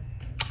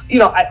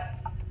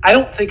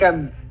don't think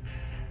I'm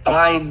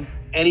buying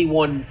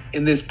anyone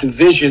in this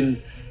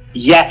division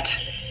yet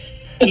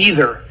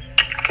either.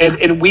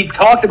 And we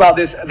talked about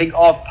this, I think,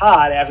 off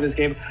pod after this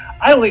game.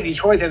 I don't think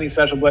Detroit's anything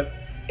special, but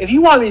if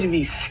you want me to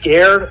be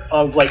scared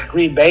of like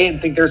Green Bay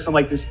and think there's some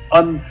like this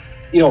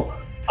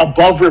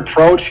above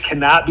reproach,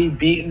 cannot be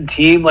beaten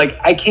team, like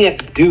I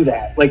can't do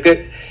that. Like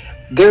they're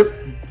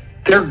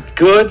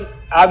good.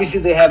 Obviously,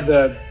 they have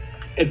the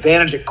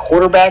advantage at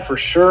quarterback for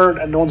sure,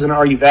 and no one's going to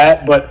argue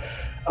that. But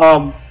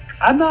I'm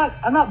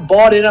not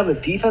bought in on the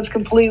defense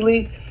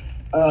completely.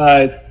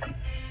 I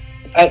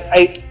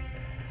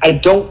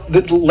don't.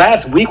 The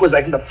last week was,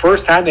 I think, the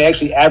first time they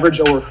actually averaged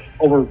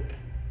over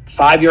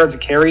 5 yards a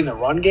carry in the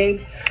run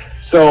game.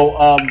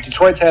 So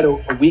Detroit's had a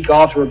week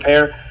off to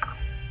repair.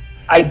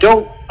 I'm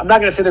not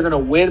going to say they're going to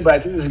win, but I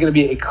think this is going to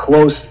be a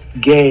close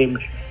game.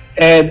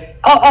 And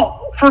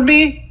for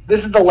me,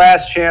 this is the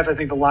last chance I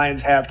think the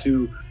Lions have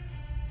to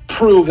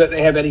prove that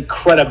they have any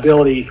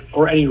credibility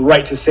or any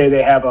right to say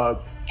they have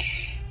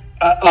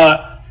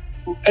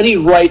any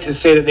right to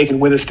say that they can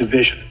win this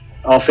division.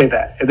 I'll say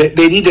that.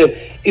 They need to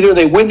either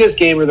they win this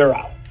game or they're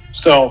out.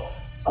 So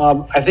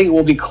I think it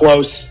will be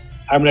close.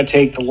 I'm going to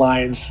take the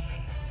Lions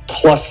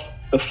plus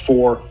the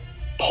 4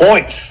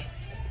 points.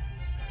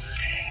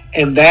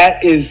 And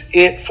that is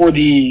it for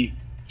the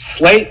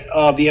slate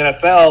of the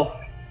NFL.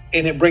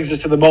 And it brings us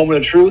to the moment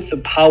of truth, the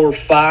Power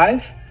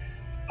 5.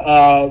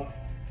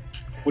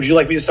 Would you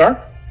like me to start?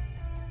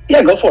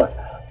 Yeah, go for it.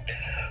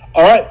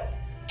 All right.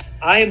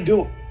 I am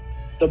doing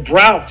the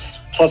Browns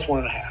plus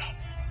 1.5.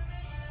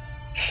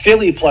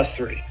 Philly plus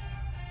 3.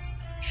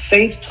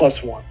 Saints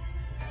plus 1.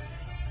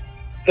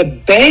 The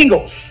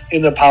Bengals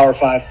in the Power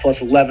 5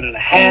 plus 11.5.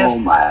 Oh,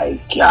 my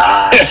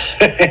God.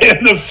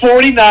 And the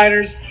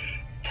 49ers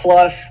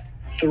plus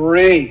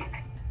 3.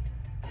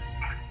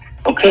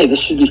 Okay, this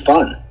should be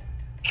fun.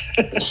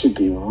 This should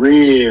be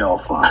real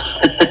fun.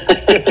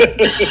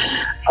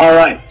 All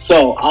right,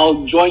 so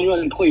I'll join you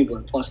in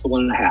Cleveland plus the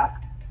 1.5.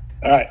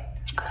 All right.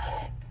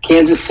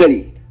 Kansas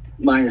City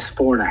minus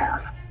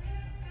 4.5.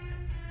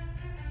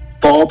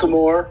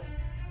 Baltimore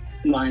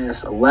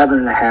minus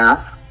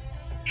 11.5.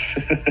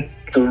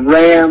 The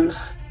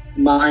Rams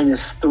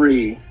minus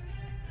 3.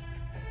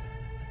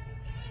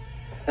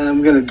 And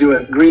I'm going to do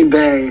it. Green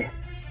Bay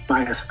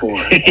minus 4.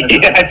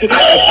 Yeah,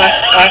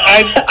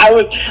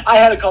 I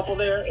had a couple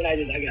there, and I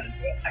got to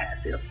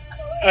do it.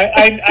 I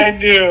had to. I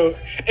knew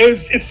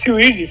it's too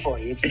easy for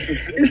you.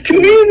 It's too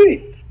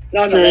easy.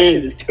 No, that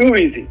shit is too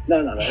easy.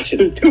 No, that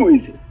shit is too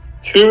easy.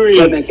 Too easy.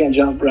 Batman Can't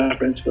Jump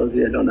reference for those of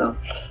you that don't know.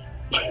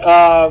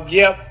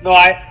 No,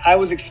 I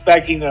was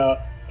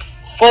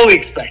fully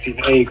expecting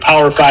a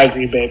Power 5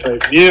 Green Bay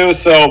pay-per-view.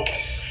 So,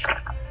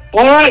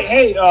 all right,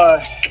 hey,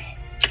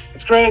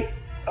 it's great.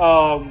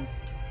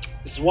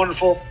 This is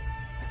wonderful.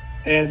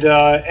 And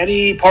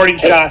any parting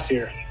shots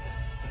here?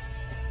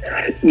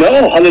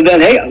 No, other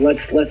than hey,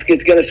 let's get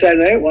together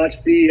Saturday night.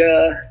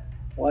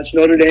 Watch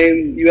Notre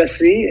Dame,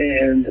 USC,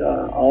 and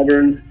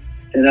Auburn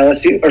and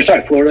LSU. Or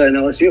sorry, Florida and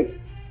LSU.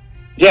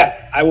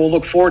 Yeah, I will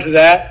look forward to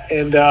that.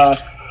 And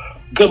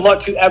good luck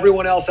to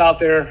everyone else out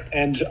there,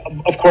 and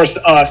of course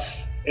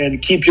us.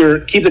 And keep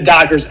the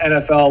Dodgers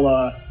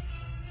NFL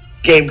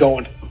game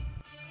going.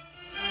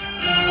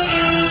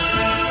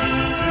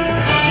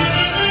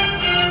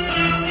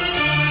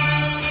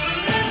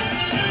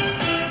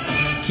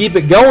 Keep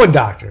it going,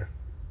 Doctor.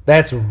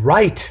 That's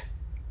right.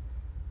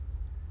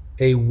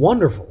 A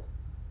wonderful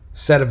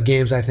set of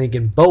games, I think,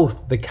 in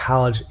both the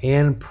college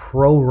and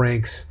pro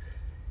ranks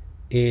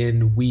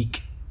in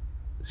week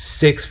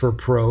 6 for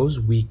pros,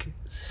 week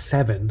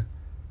 7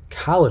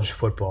 college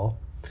football.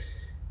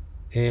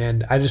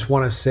 And I just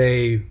want to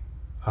say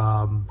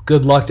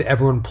good luck to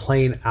everyone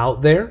playing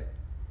out there.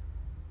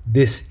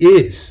 This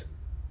is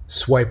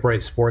Swipe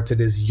Right Sports. It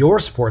is your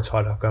sports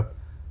hot hookup.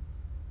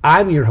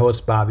 I'm your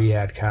host, Bobby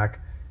Adcock.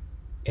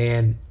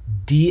 and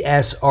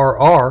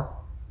DSRR.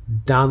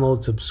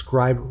 Download,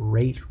 subscribe,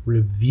 rate,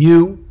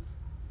 review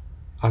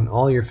on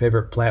all your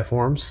favorite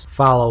platforms.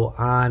 Follow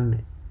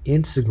on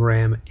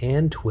Instagram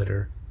and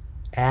Twitter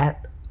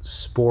at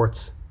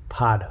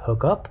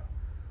SportsPodHookup.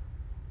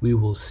 We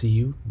will see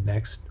you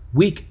next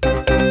week.